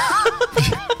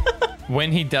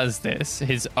 When he does this,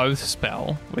 his oath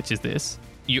spell, which is this,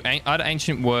 you utter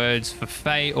ancient words for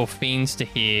Fae or fiends to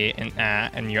hear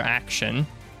and your action,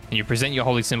 and you present your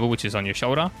holy symbol, which is on your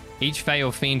shoulder. Each Fae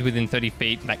or fiend within 30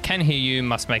 feet that can hear you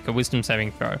must make a wisdom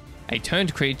saving throw. A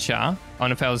turned creature,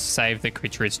 on a failed save, the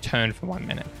creature is turned for 1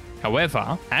 minute.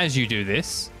 However, as you do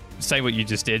this, say what you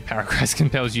just did, Power of Christ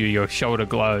compels you, your shoulder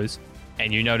glows,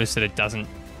 and you notice that it doesn't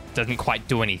quite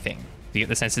do anything. You get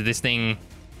the sense that this thing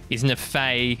isn't a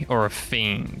Fae or a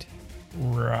fiend.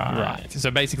 Right. So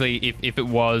basically, if it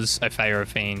was a Fae or a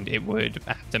fiend, it would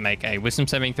have to make a wisdom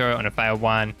saving throw on a failed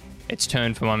one. It's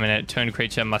turned for 1 minute. Turned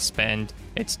creature must spend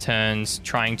its turns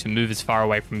trying to move as far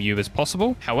away from you as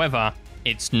possible. However,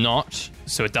 it's not,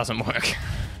 so it doesn't work.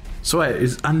 So wait,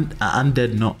 is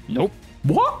undead not? Nope.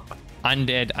 What?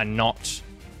 Undead are not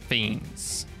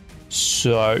fiends.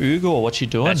 So, Ugor, what you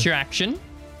doing? That's your action.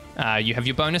 You have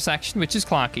your bonus action, which is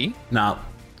Clarky. Nah,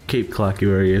 keep Clarky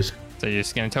where he is. So you're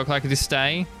just going to tell Clarky to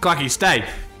stay. Clarky, stay.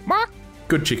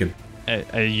 Good chicken.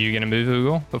 Are you going to move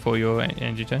Ugor before you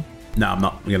end your turn? No, I'm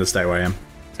not. I'm going to stay where I am.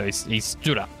 So he's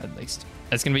stood up, at least.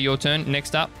 That's going to be your turn.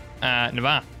 Next up,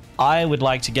 Navarre. I would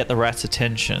like to get the rat's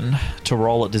attention to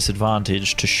roll at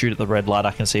disadvantage to shoot at the red light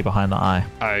I can see behind the eye.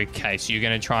 Okay, so you're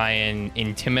going to try and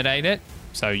intimidate it.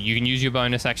 So you can use your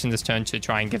bonus action this turn to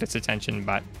try and get its attention,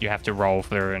 but you have to roll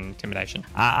for intimidation.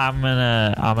 I'm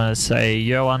gonna say,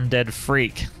 yo, undead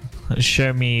freak,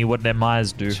 show me what them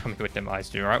eyes do. Show me what them eyes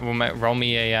do. All right, well, roll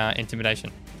me a intimidation.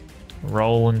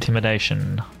 Roll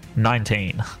intimidation.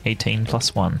 19. 18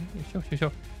 plus 1.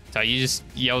 Sure. So you just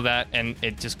yell that, and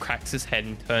it just cracks its head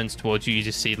and turns towards you. You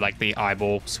just see like the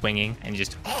eyeball swinging, and you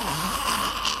just.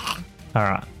 All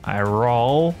right, I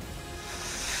roll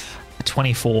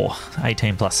 24.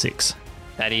 18 plus 6.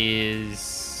 That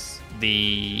is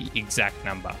the exact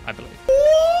number, I believe.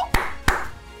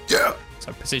 Yeah.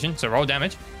 So precision. So roll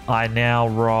damage. I now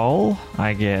roll.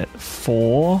 I get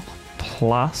 4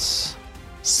 plus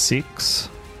 6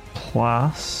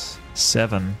 plus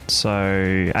 7.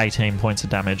 So 18 points of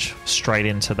damage straight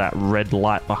into that red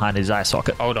light behind his eye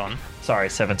socket. Hold on. Sorry,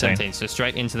 17. 17. So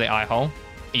straight into the eye hole.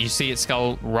 You see its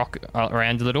skull rock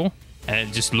around a little, and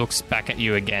it just looks back at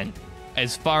you again.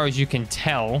 As far as you can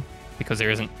tell, because there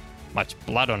isn't much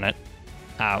blood on it,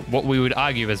 what we would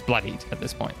argue is bloodied at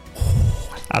this point.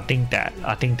 I think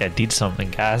that did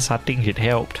something, guys. I think it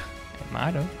helped. It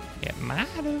might have.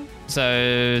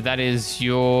 So that is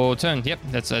your turn. Yep,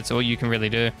 that's all you can really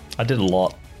do. I did a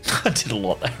lot. I did a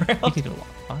lot that You round. did a lot,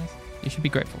 guys. You should be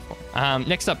grateful for it.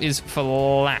 Next up is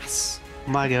Falas.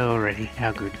 My go already.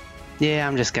 How good. Yeah,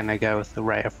 I'm just gonna go with the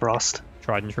Ray of Frost.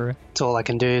 Tried and true. That's all I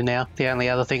can do now. The only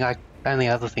other thing I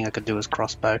could do is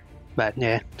crossbow. But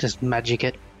yeah, just magic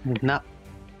it. Nah,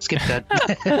 skip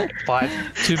that.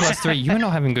 5. 2 plus 3. You're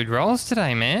not having good rolls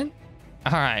today, man.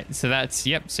 All right, so that's,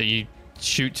 yep. So you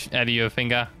shoot out of your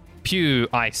finger, pew,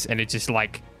 ice, and it just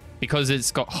like, because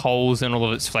it's got holes and all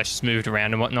of its flesh is moved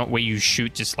around and whatnot, where you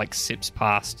shoot just like sips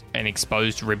past an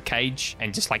exposed rib cage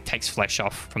and just like takes flesh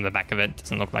off from the back of it.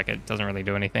 Doesn't look like it doesn't really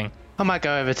do anything. I might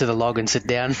go over to the log and sit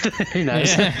down. Who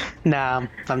knows? Yeah. Nah,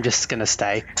 I'm just gonna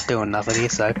stay doing nothing here.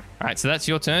 So All right, so that's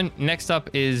your turn. Next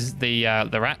up is the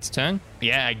rat's turn.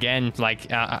 Yeah, again, like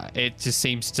it just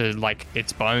seems to like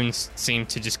its bones seem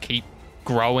to just keep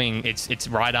growing. Its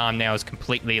right arm now is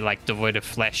completely like devoid of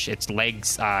flesh. Its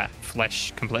legs are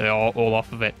flesh completely all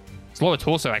off of it. Its lower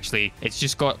torso actually, it's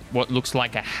just got what looks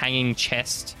like a hanging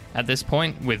chest at this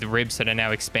point with ribs that are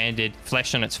now expanded,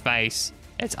 flesh on its face.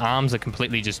 Its arms are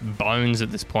completely just bones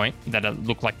at this point that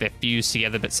look like they're fused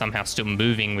together but somehow still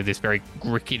moving with this very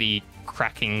rickety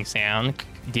cracking sound.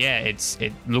 Yeah,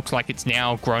 it looks like it's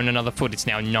now grown another foot. It's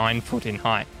now 9 foot in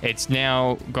height. It's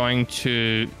now going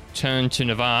to turn to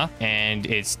Navarre, and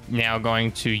it's now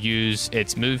going to use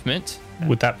its movement.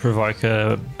 Would that provoke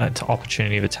an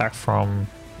opportunity of attack from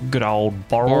good old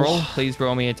Boral? Please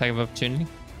roll me a attack of opportunity.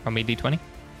 Roll me a d20.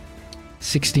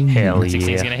 16. Hell 16 is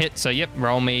yeah. going to hit. So yep,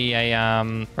 roll me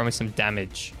some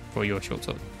damage for your short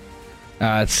sword.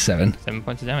 It's 7. 7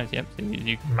 points of damage. Yep. So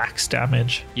you Max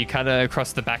damage. You cut it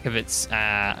across the back of its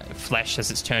flesh as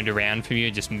it's turned around from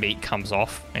you. Just meat comes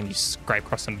off, and you scrape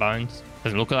across some bones.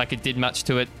 Doesn't look like it did much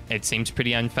to it. It seems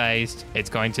pretty unfazed.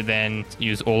 It's going to then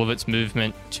use all of its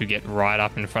movement to get right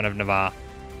up in front of Navarre.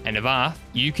 And Navarre,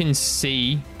 you can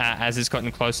see as it's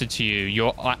gotten closer to you,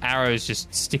 your arrows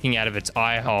just sticking out of its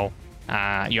eye hole.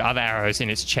 Your other arrows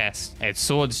in its chest. Its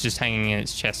sword's just hanging in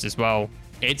its chest as well.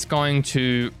 It's going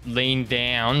to lean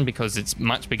down because it's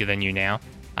much bigger than you now.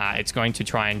 It's going to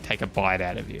try and take a bite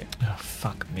out of you Oh,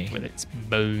 fuck me. with its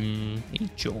bony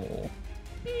jaw.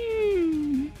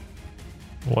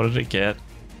 What did it get?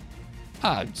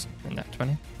 It's nat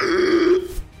 20.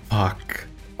 Fuck.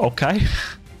 Okay.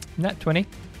 Nat 20.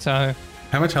 So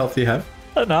How much health do you have?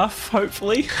 Enough,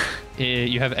 hopefully.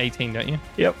 you have 18, don't you?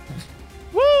 Yep.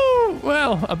 Woo!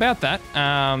 Well, about that.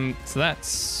 So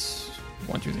that's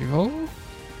 1, 2, 3, 4.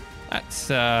 That's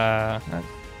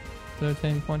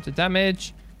 13 points of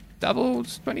damage.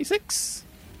 Doubles 26.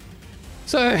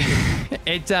 So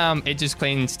it just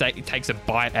takes a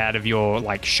bite out of your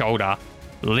like shoulder,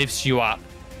 lifts you up,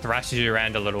 thrashes you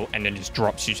around a little, and then just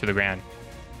drops you to the ground,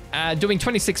 doing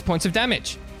 26 points of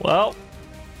damage. Well,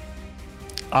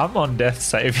 I'm on death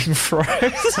saving throws.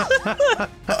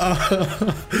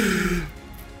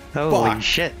 holy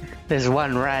shit, there's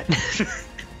one rat.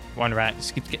 One rat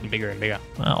just keeps getting bigger and bigger.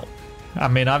 Well, I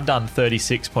mean, I've done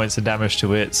 36 points of damage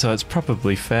to it, so it's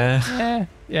probably fair.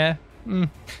 Yeah.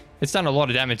 It's done a lot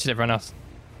of damage to everyone else.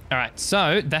 All right,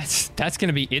 so that's going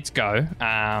to be its go.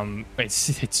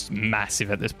 It's massive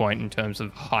at this point in terms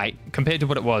of height compared to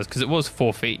what it was, because it was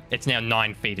 4 feet. It's now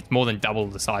 9 feet. It's more than double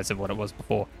the size of what it was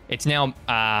before. It's now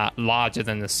larger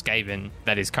than the Skaven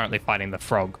that is currently fighting the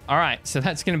frog. All right, so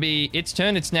that's going to be its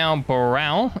turn. It's now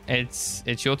Boral.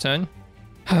 It's your turn.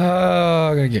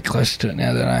 Oh, I gotta get closer to it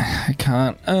now that I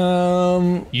can't.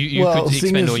 You well, could seeing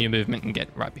expend as- all your movement and get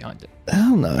right behind it.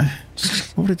 Hell no.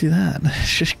 Why would I do that?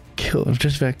 I've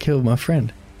just about killed my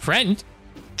friend. Friend?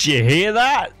 Did you hear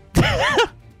that?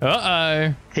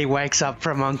 Uh-oh. He wakes up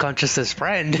from unconsciousness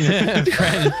friend.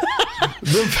 Friend.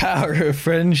 The power of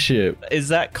friendship. Is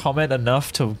that comment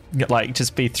enough to like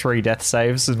just be 3 death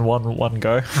saves in one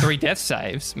go? 3 death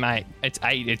saves, mate. It's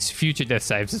 8. It's future death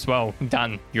saves as well.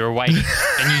 Done. You're awake.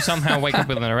 And you somehow wake up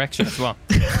with an erection as well.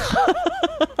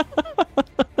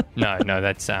 No,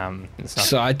 that's not.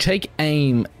 So I take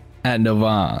aim at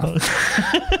Navarre,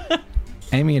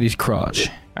 aiming at his crotch.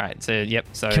 All right, so yep.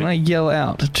 So Can I yell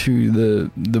out to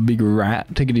the big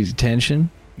rat to get his attention?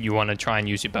 you want to try and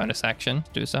use your bonus action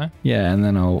to do so? Yeah, and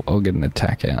then I'll get an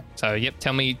attack out. So yep.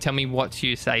 Tell me what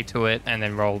you say to it, and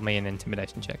then roll me an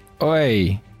intimidation check.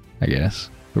 Oi, I guess.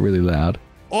 But really loud.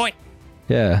 Oi!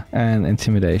 Yeah, and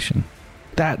intimidation.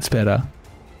 That's better.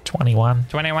 21.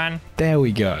 21. There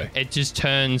we go. It just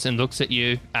turns and looks at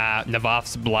you.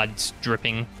 Navarre's blood's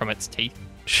dripping from its teeth.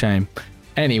 Shame.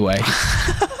 Anyway.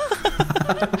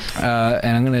 And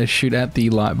I'm going to shoot at the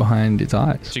light behind its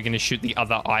eyes. So you're going to shoot the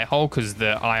other eye hole, because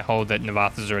the eye hole that Navarre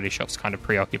has already shot is kind of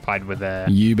preoccupied with the...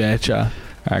 You betcha.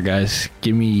 All right, guys.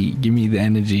 Give me the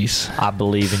energies. I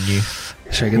believe in you.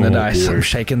 Shaking the dice. I'm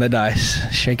shaking the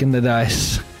dice. Shaking the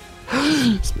dice.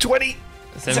 20.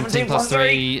 17 plus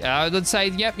 3. Let's say,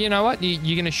 yep, you know what?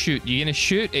 You're going to shoot.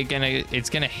 It's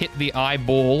going to hit the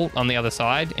eyeball on the other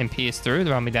side and pierce through.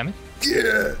 Roll me damage.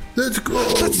 Yeah, let's go.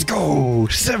 Let's go.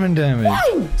 7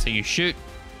 damage. So you shoot,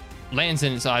 lands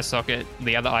in its eye socket,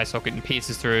 the other eye socket, and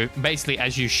pierces through. Basically,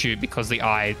 as you shoot, because the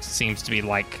eye seems to be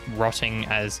like rotting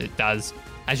as it does,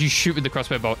 as you shoot with the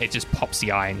crossbow bolt, it just pops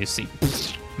the eye, and you see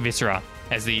viscera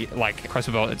as the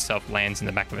crossbow bolt itself lands in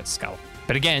the back of its skull.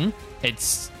 But again,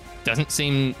 it doesn't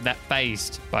seem that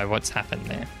phased by what's happened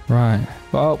there. Right.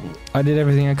 Well, I did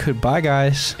everything I could. Bye,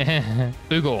 guys.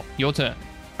 Ugor, your turn.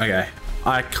 Okay.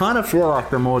 I kind of feel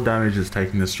like the more damage it's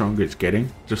taking, the stronger it's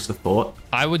getting. Just a thought.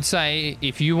 I would say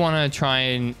if you want to try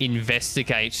and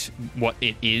investigate what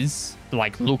it is,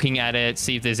 like looking at it,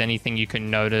 see if there's anything you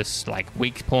can notice, like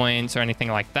weak points or anything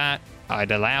like that, I'd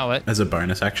allow it. As a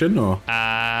bonus action, or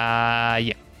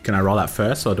Yeah. can I roll that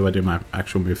first, or do I do my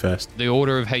actual move first? The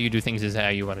order of how you do things is how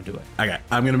you want to do it. Okay,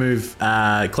 I'm going to move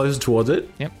closer towards it.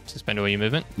 Yep. Suspend all your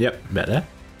movement. Yep, better.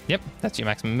 Yep. That's your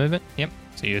maximum movement. Yep.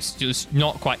 So you're just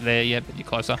not quite there yet, but you're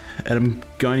closer. And I'm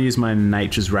going to use my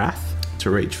Nature's Wrath to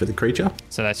reach for the creature.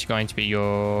 So that's going to be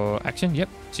your action. Yep.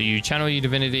 So you channel your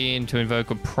divinity into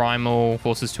invoke a primal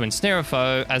forces to ensnare a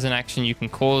foe. As an action, you can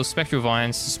cause spectral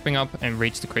vines to spring up and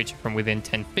reach the creature from within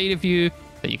 10 feet of you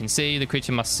that you can see. The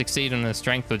creature must succeed on a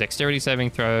strength or dexterity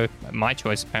saving throw, my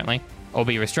choice apparently, or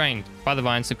be restrained by the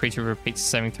vines. The creature repeats the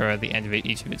saving throw at the end of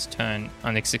each of its turn.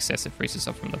 On its success, it frees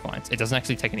itself from the vines. It doesn't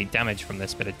actually take any damage from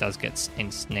this, but it does get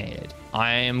ensnared.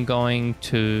 I am going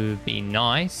to be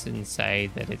nice and say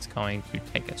that it's going to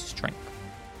take a strength.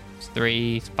 It's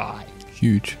 3, 5.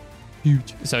 Huge.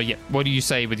 So yeah, what do you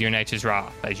say with your Nature's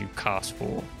Wrath as you cast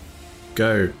for?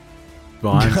 Go.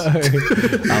 Vines.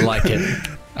 I like it.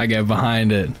 I get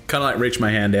behind it. Kind of like reach my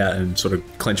hand out and sort of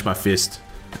clench my fist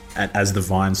as the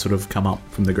vines sort of come up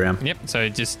from the ground. Yep, so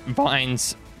just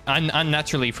vines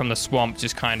unnaturally from the swamp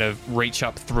just kind of reach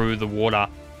up through the water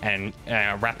and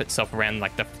wrap itself around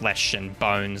like the flesh and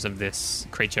bones of this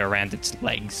creature around its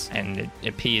legs, and it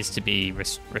appears to be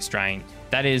restrained.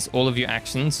 That is all of your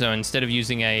actions, so instead of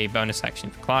using a bonus action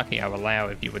for Clarky, I will allow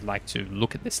if you would like to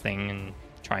look at this thing and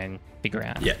try and figure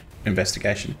out. Yeah,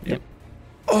 investigation. Yep.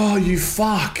 Oh, you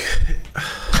fuck.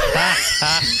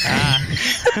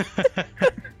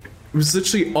 It was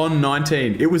literally on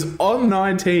 19. It was on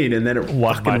 19, and then it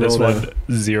fucking rolled over.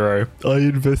 0. I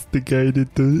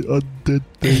investigated the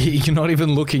undead. You're not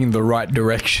even looking in the right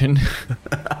direction.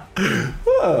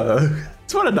 Oh,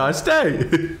 it's what a nice day.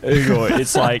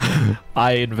 It's like,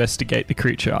 I investigate the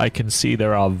creature. I can see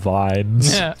there are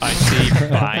vines. Yeah, I see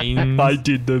vines. I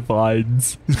did the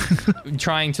vines.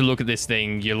 Trying to look at this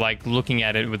thing, you're like looking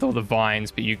at it with all the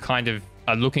vines, but you kind of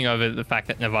are looking over the fact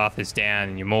that Navath is down,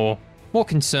 and you're more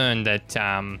concerned that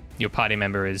your party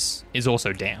member is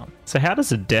also down. So how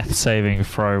does a death saving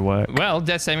throw work? Well,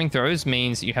 death saving throws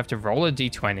means you have to roll a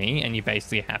d20, and you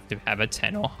basically have to have a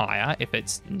 10 or higher. If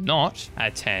it's not a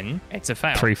 10, it's a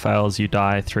fail. 3 fails, you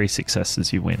die. 3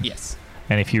 successes, you win. Yes.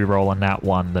 And if you roll a nat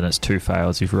 1, then it's 2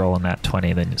 fails. If you roll a nat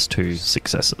 20, then it's 2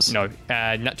 successes. No,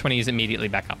 nat 20 is immediately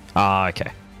back up. Ah,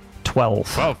 okay.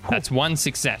 12. 12. That's 1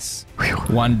 success.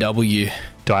 1 W.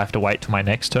 Do I have to wait till my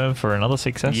next turn for another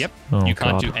success? Yep. Oh, you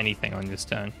can't God. do anything on this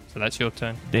turn. So that's your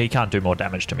turn. He can't do more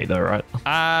damage to me, though,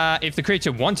 right? If the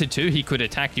creature wanted to, he could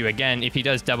attack you again. If he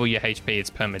does double your HP, it's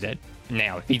permadead.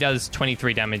 Now, if he does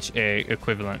 23 damage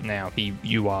equivalent now,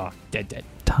 you are dead.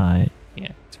 Tight.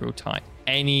 Yeah, it's real tight.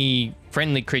 Any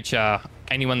friendly creature,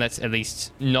 anyone that's at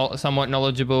least not somewhat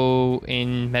knowledgeable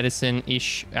in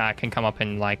medicine-ish, can come up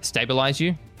and like stabilize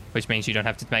you, which means you don't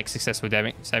have to make successful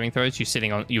saving throws.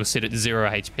 You'll sit at 0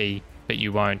 HP, but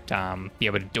you won't be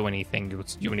able to do anything.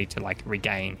 You'll need to like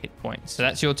regain hit points. So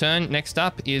that's your turn. Next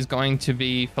up is going to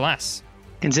be Falas.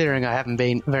 Considering I haven't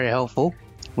been very helpful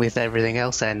with everything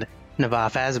else, and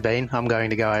Navath has been, I'm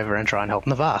going to go over and try and help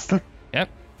Navath. Yep.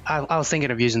 I was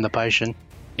thinking of using the potion.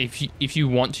 If you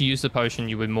want to use the potion,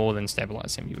 you would more than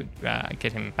stabilize him. You would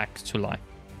get him back to life.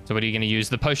 So what are you going to use?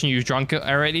 The potion you've drunk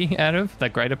already out of?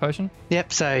 That greater potion?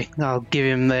 Yep, so I'll give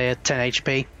him the 10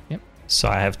 HP. Yep. So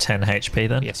I have 10 HP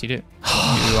then? Yes, you do.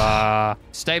 You are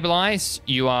stabilized.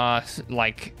 You are,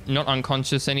 like, not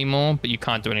unconscious anymore, but you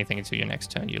can't do anything until your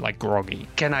next turn. You're, like, groggy.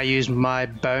 Can I use my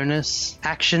bonus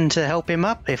action to help him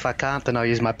up? If I can't, then I'll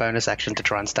use my bonus action to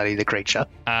try and study the creature.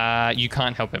 You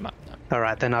can't help him up, no. All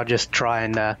right, then I'll just try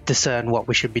and discern what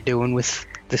we should be doing with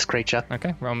this creature.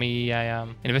 Okay, roll me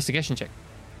an investigation check.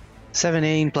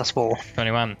 17 plus 4.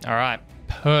 21. All right,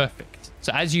 perfect.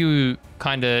 So as you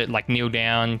kind of, like, kneel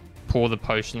down, pour the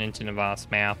potion into Navath's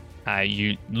mouth,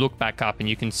 you look back up and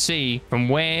you can see from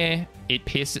where it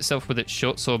pierced itself with its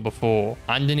short sword before,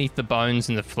 underneath the bones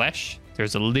and the flesh,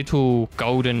 there's a little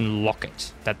golden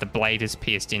locket that the blade is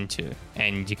pierced into.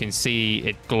 And you can see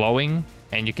it glowing,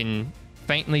 and you can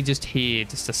faintly just hear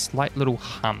just a slight little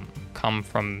hum come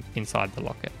from inside the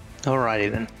locket. Alrighty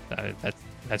then. So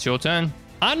that's your turn.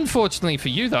 Unfortunately for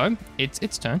you, though, it's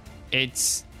its turn.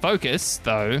 Its focus,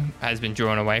 though, has been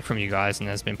drawn away from you guys and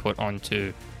has been put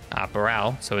onto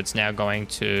Baral. So it's now going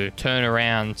to turn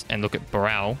around and look at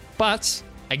Baral. But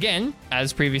again,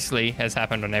 as previously has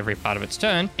happened on every part of its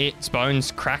turn, its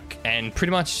bones crack and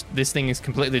pretty much this thing is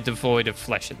completely devoid of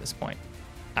flesh at this point.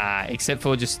 Except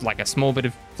for just like a small bit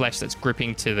of flesh that's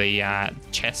gripping to the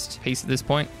chest piece at this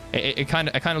point. It kind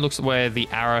of looks where the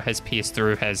arrow has pierced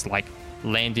through has like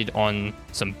landed on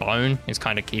some bone, is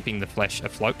kind of keeping the flesh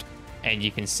afloat, and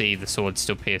you can see the sword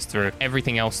still pierced through.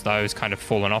 Everything else though is kind of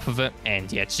fallen off of it,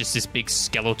 and yeah, it's just this big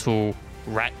skeletal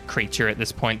rat creature at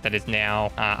this point that is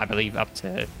now, I believe, up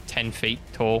to 10 feet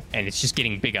tall, and it's just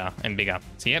getting bigger and bigger.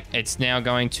 So yep, it's now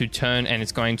going to turn and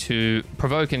it's going to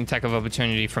provoke an attack of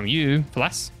opportunity from you,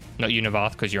 Flas. Not you,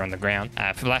 Navath, because you're on the ground.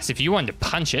 Flas, if you wanted to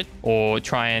punch it or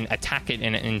try and attack it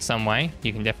in some way,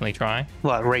 you can definitely try.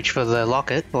 What, reach for the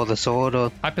locket or the sword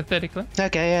or... Hypothetically.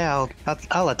 Okay, yeah,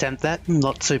 I'll attempt that. I'm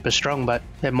not super strong, but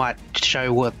it might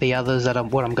show what the others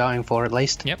what I'm going for at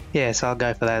least. Yep. Yeah, so I'll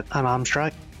go for that unarmed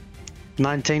strike.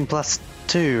 19 plus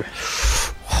 2.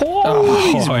 He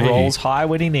rolls high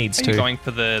when he needs Are to. you going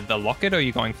for the locket or are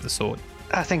you going for the sword?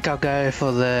 I think I'll go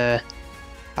for the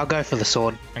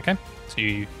sword. Okay. So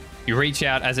you reach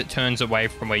out as it turns away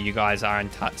from where you guys are and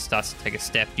starts to take a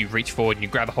step. You reach forward and you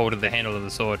grab a hold of the handle of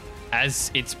the sword. As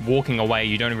it's walking away,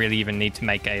 you don't really even need to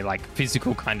make a like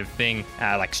physical kind of thing,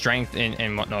 like strength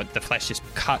and whatnot. The flesh just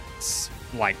cuts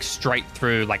like straight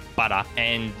through like butter,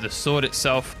 and the sword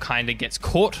itself kind of gets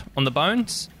caught on the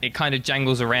bones. It kind of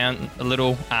jangles around a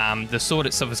little. The sword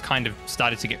itself has kind of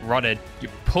started to get rotted. You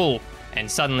pull, and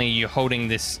suddenly you're holding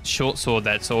this short sword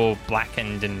that's all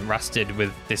blackened and rusted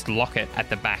with this locket at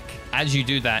the back. As you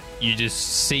do that, you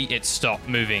just see it stop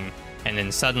moving, and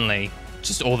then suddenly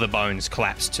just all the bones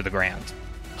collapse to the ground.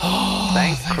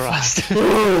 Thank Christ.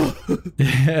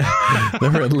 The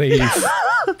relief.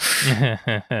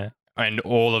 And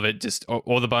all of it just,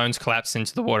 all the bones collapse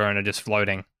into the water and are just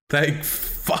floating. Thank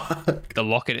fuck. The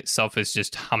locket itself is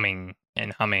just humming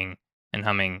and humming and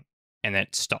humming, and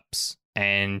it stops.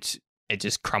 And it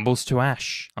just crumbles to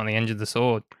ash on the end of the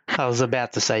sword. I was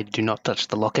about to say, do not touch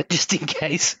the locket, just in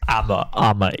case.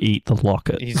 I'ma eat the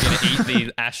locket. He's going to eat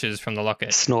the ashes from the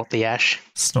locket. Snort the ash.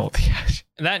 Snort the ash.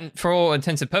 That, for all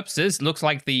intents and purposes, looks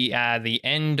like the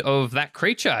end of that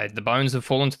creature. The bones have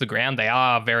fallen to the ground. They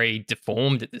are very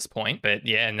deformed at this point, but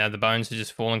yeah, no, the bones have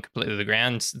just fallen completely to the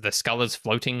ground. The skull is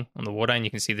floating on the water, and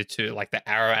you can see the two, like the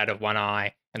arrow out of one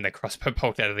eye and the crossbow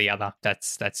bolt out of the other.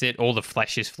 That's it. All the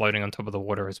flesh is floating on top of the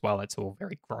water as well. It's all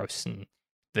very gross, and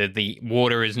the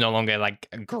water is no longer like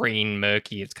green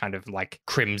murky. It's kind of like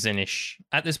crimsonish.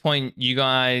 At this point, you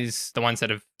guys, the ones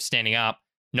that are standing up,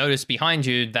 notice behind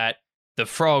you that the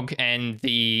frog and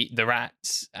the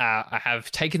rats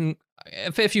have taken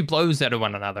a fair few blows out of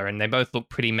one another, and they both look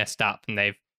pretty messed up, and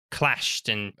they've clashed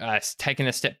and taken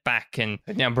a step back and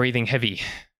are now breathing heavy.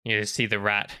 You see the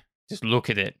rat just look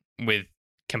at it with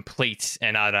complete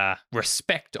and utter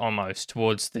respect almost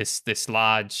towards this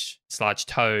large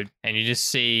toad, and you just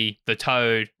see the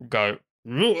toad go,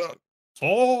 and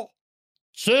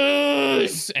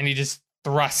he just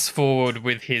thrusts forward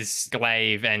with his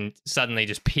glaive and suddenly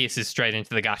just pierces straight into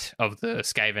the gut of the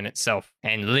Skaven itself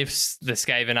and lifts the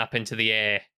Skaven up into the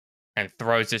air and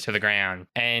throws it to the ground.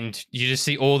 And you just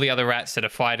see all the other rats that are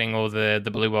fighting all the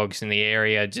blue wogs in the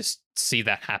area just see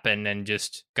that happen and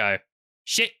just go,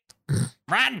 shit,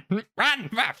 run,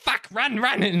 fuck, run.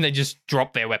 And they just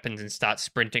drop their weapons and start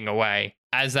sprinting away.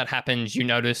 As that happens, you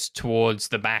notice towards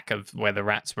the back of where the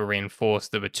rats were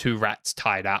reinforced, there were two rats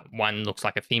tied up. One looks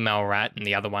like a female rat, and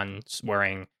the other one's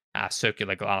wearing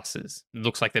circular glasses. It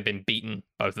looks like they've been beaten,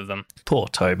 both of them. Poor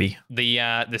Toby. The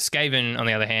Skaven, on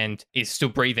the other hand, is still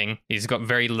breathing. He's got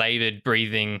very laboured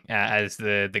breathing as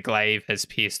the glaive has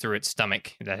pierced through its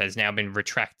stomach that has now been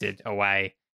retracted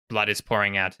away. Blood is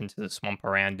pouring out into the swamp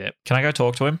around it. Can I go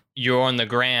talk to him? You're on the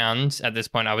ground at this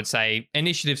point. I would say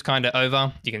initiative's kind of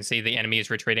over. You can see the enemy is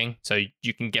retreating, so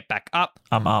you can get back up.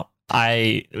 I'm up.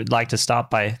 I would like to start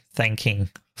by thanking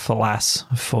Falas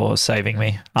for saving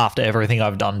me. After everything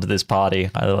I've done to this party,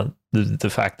 the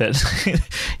fact that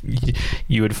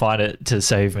you would find it to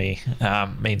save me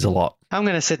means a lot. I'm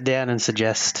going to sit down and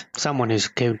suggest someone who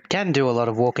can do a lot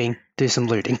of walking, do some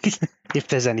looting, if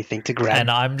there's anything to grab. And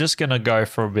I'm just going to go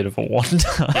for a bit of a wander.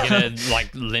 You're going to like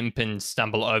limp and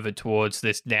stumble over towards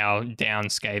this now down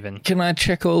Skaven. Can I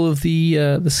check all of the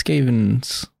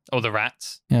Skavens? Or the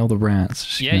rats. Yeah, all the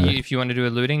rats. Yeah, if you want to do a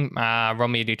looting, roll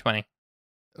me a d20.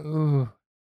 Ooh.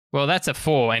 Well, that's a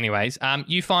 4 anyways.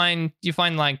 You find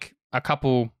like a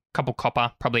couple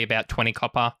copper, probably about 20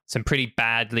 copper, some pretty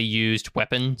badly used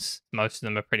weapons. Most of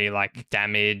them are pretty like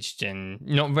damaged and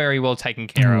not very well taken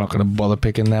care I'm not of. going to bother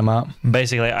picking them up.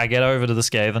 Basically, I get over to the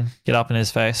Skaven, get up in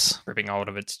his face, Ripping hold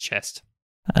of its chest.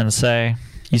 and say,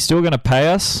 "You still going to pay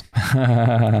us,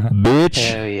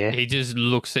 bitch?" Oh yeah. He just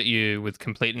looks at you with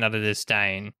complete and utter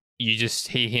disdain. You just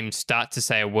hear him start to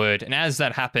say a word, and as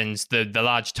that happens, the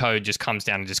large toad just comes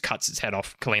down and just cuts its head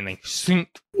off cleanly. Sink.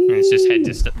 And its just head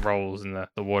just rolls in the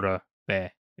water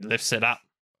there. He lifts it up.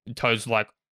 The toad's like,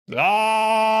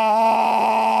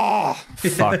 ah!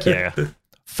 Fuck yeah.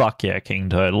 Fuck yeah, King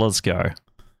Toad. Let's go.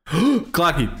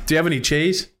 Clarky, do you have any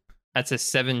cheese? That's a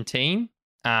 17.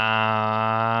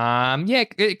 Yeah,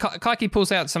 Clarky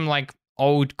pulls out some like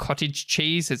old cottage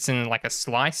cheese. It's in like a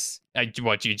slice.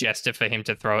 What, do you gesture for him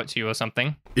to throw it to you or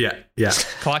something? Yeah.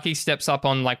 Clarky steps up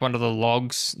on like one of the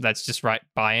logs that's just right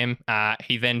by him.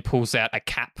 He then pulls out a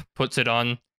cap, puts it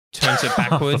on, turns it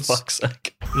backwards, For fuck's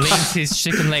sake. leans his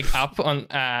chicken leg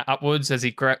upwards as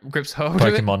he grips hold of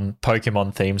it.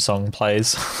 Pokemon theme song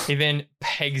plays. He then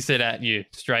pegs it at you,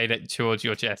 towards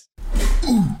your chest.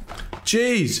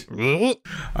 Cheese. You All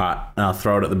right, and I'll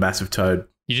throw it at the massive toad.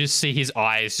 just see his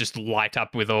eyes just light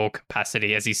up with all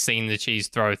capacity as he's seen the cheese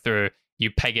throw through.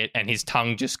 You peg it and his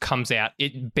tongue just comes out.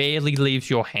 It barely leaves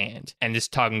your hand. And this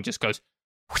tongue just goes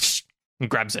whoosh, and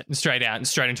grabs it straight out and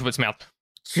straight into its mouth.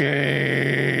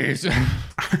 Cheese.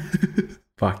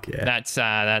 Fuck yeah. That's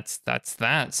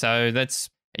that. So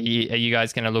are you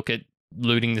guys going to look at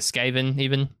looting the Skaven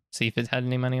even? See if it had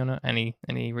any money on it?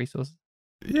 Any resources?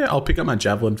 Yeah, I'll pick up my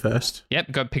javelin first.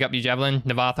 Yep, go pick up your javelin.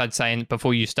 Navath, I'd say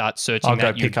before you start searching I'll go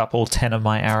that, pick up all 10 of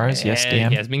my arrows. Yes, DM.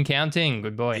 He has been counting.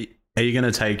 Good boy. Are you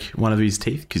going to take one of his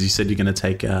teeth? Because you said you're going to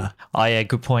take... Oh, yeah,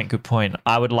 good point.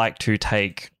 I would like to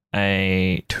take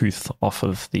a tooth off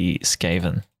of the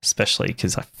Skaven, especially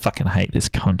because I fucking hate this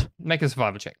cunt. Make a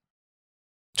survival check.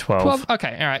 12.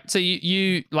 Okay, all right. So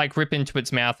you like rip into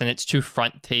its mouth and its 2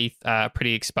 front teeth are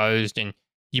pretty exposed, and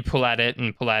you pull at it,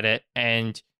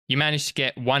 and you manage to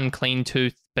get one clean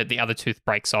tooth, but the other tooth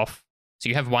breaks off. So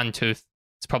you have one tooth.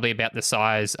 It's probably about the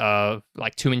size of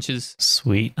like 2 inches.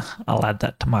 Sweet. I'll add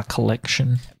that to my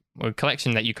collection. Or a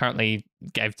collection that you currently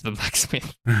gave to the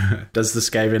blacksmith. Does the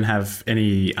Skaven have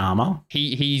any armor?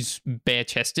 He's bare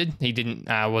chested. He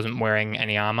wasn't wearing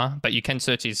any armor, but you can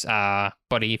search his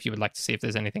body if you would like to see if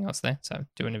there's anything else there. So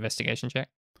do an investigation check.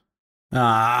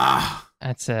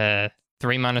 That's a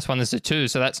 3 minus 1 is a 2,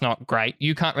 so that's not great.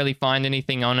 You can't really find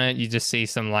anything on it. You just see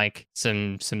some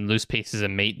loose pieces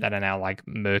of meat that are now like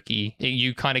murky.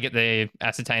 You kind of get the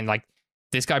ascertain like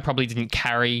this guy probably didn't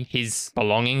carry his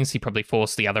belongings. He probably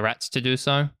forced the other rats to do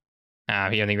so.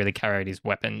 He only really carried his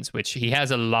weapons, which he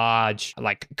has a large,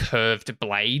 like, curved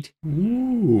blade.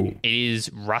 Ooh. It is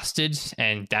rusted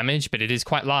and damaged, but it is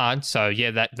quite large. So,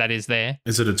 yeah, that is there.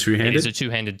 Is it a two-handed? It is a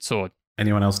 2-handed sword.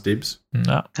 Anyone else dibs?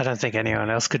 No. I don't think anyone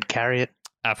else could carry it.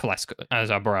 Flask, as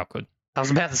Boral could. I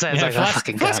was about to say, I was Yeah, like, I Flask-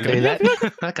 fucking Flask can't do could.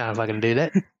 that. I can't fucking do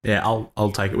that. Yeah,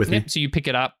 I'll take it with me. Yep, so you pick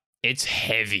it up. It's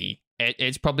heavy.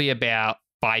 It's probably about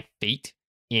 5 feet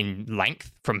in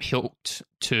length from hilt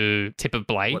to tip of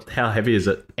blade. How heavy is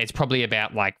it? It's probably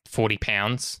about like 40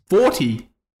 pounds. 40?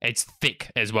 It's thick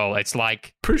as well. It's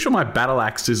like, Pretty sure my battle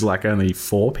axe is like only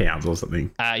 4 pounds or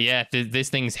something. this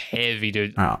thing's heavy,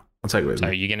 dude. Oh, I'll take it with So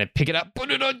me. you're going to pick it up,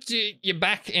 put it on your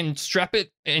back and strap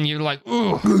it. And you're like,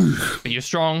 ooh. But you're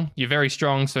strong. You're very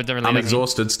strong. So it doesn't really I'm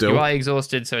exhausted still. You are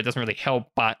exhausted, so it doesn't really help.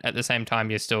 But at the same time,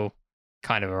 you're still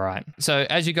kind of all right. So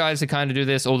as you guys are kind of do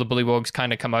this, all the bullywogs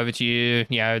kind of come over to you.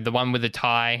 You know, the one with the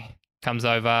tie comes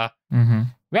over. Mm-hmm.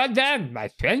 Well done, my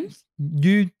friends.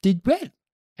 You did well.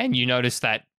 And you notice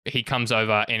that he comes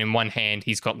over and in one hand,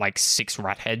 he's got like 6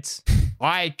 rat heads.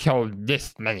 I killed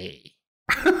this many.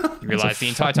 You realize the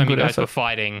entire time you guys were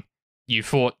fighting, you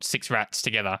fought 6 rats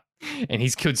together and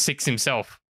he's killed 6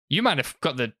 himself. You might have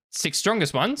got the 6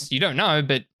 strongest ones. You don't know,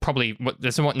 but probably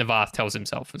this is what Navath tells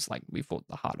himself. It's like, we fought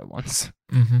the harder ones.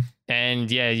 Mm-hmm.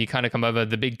 And yeah, you kind of come over.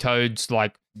 The big toad's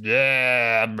like,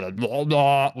 yeah, blah, blah,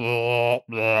 blah, blah,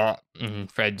 blah.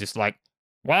 And Fred just like,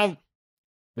 well,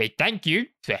 we thank you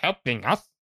for helping us.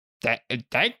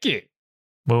 Thank you.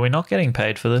 Were we not getting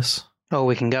paid for this? Or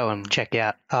we can go and check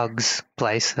out Ug's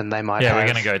place and they might Yeah, have we're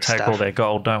going to go take stuff. all their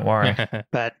gold. Don't worry.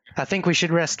 But I think we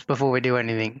should rest before we do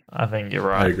anything. I think you're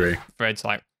I right. agree. Fred's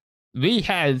like, we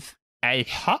have a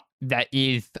hut that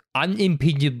is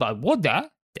unimpeded by water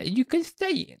that you can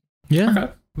stay in. Yeah.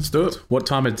 Okay, let's do it. What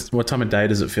time of day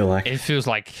does it feel like? It feels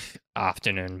like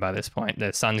afternoon by this point.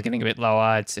 The sun's getting a bit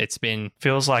lower. It's been,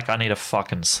 Feels like I need a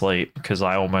fucking sleep because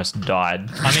I almost died.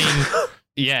 I mean,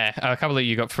 Yeah, a couple of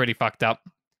you got pretty fucked up.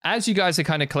 As you guys are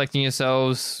kind of collecting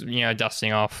yourselves,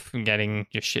 dusting off and getting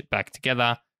your shit back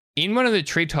together, in one of the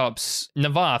treetops,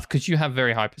 Navath, because you have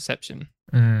very high perception,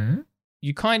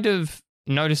 you kind of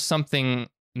notice something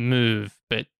move,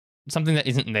 but something that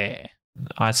isn't there.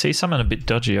 I see something a bit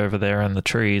dodgy over there in the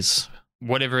trees.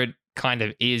 Whatever it kind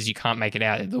of is, you can't make it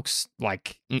out. It looks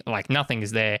like nothing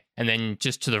is there. And then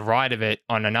just to the right of it,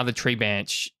 on another tree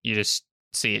branch, you just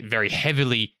see it very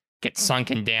heavily get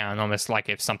sunken down, almost like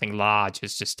if something large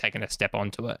has just taken a step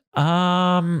onto it.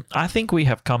 I think we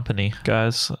have company,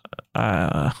 guys.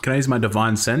 Can I use my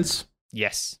divine sense?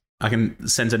 Yes. I can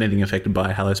sense anything affected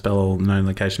by a Hallow spell or known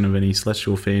location of any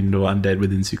celestial fiend or undead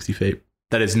within 60 feet.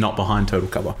 That is not behind total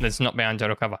cover. That's not behind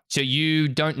total cover. So you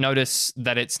don't notice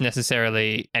that it's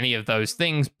necessarily any of those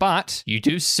things, but you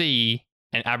do see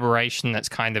an aberration that's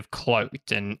kind of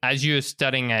cloaked. And as you're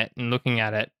studying it and looking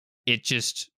at it, it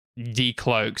just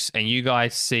decloaks, and you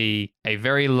guys see a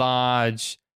very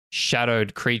large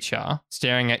shadowed creature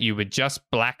staring at you with just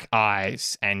black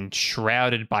eyes and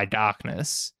shrouded by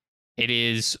darkness. It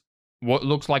is what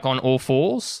looks like on all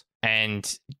fours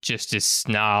and just is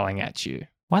snarling at you.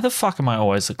 Why the fuck am I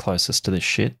always the closest to this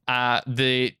shit?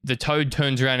 The toad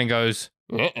turns around and goes,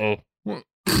 uh-oh.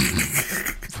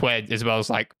 Where Isabel's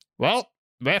like, well,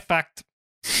 we're fucked.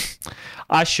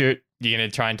 I shoot. You're going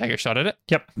to try and take a shot at it?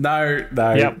 Yep. No.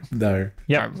 Yep. No.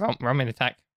 Yep. Right, roll me an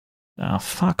attack. Oh,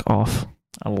 fuck off.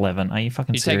 11. Are you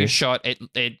fucking You serious? take a shot,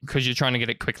 it because you're trying to get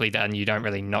it quickly done, you don't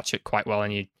really notch it quite well,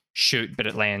 and you shoot, but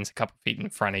it lands a couple feet in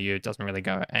front of you. It doesn't really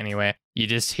go anywhere. You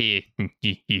just hear,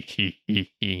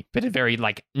 but a very,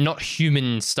 not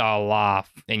human style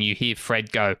laugh, and you hear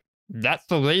Fred go, that's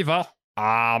the lever.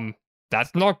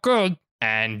 That's not good.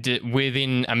 And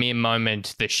within a mere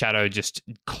moment, the shadow just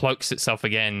cloaks itself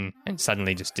again and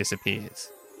suddenly just disappears.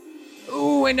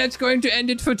 Oh, and that's going to end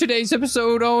it for today's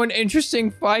episode. Oh, an interesting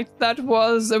fight that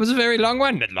was. It was a very long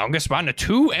one. The longest one, a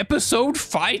 2-episode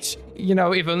fight.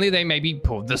 If only they maybe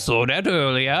pulled the sword out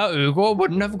earlier, Ugo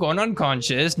wouldn't have gone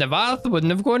unconscious, Navath wouldn't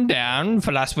have gone down,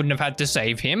 Falas wouldn't have had to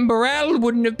save him, Burrell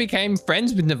wouldn't have became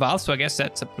friends with Navath, so I guess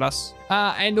that's a plus.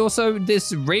 And also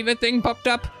this Reaver thing popped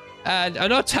up. A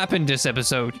lot happened this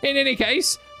episode. In any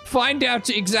case, find out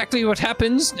exactly what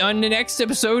happens on the next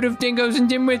episode of Dingoes and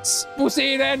Dimwits. We'll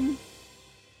see you then.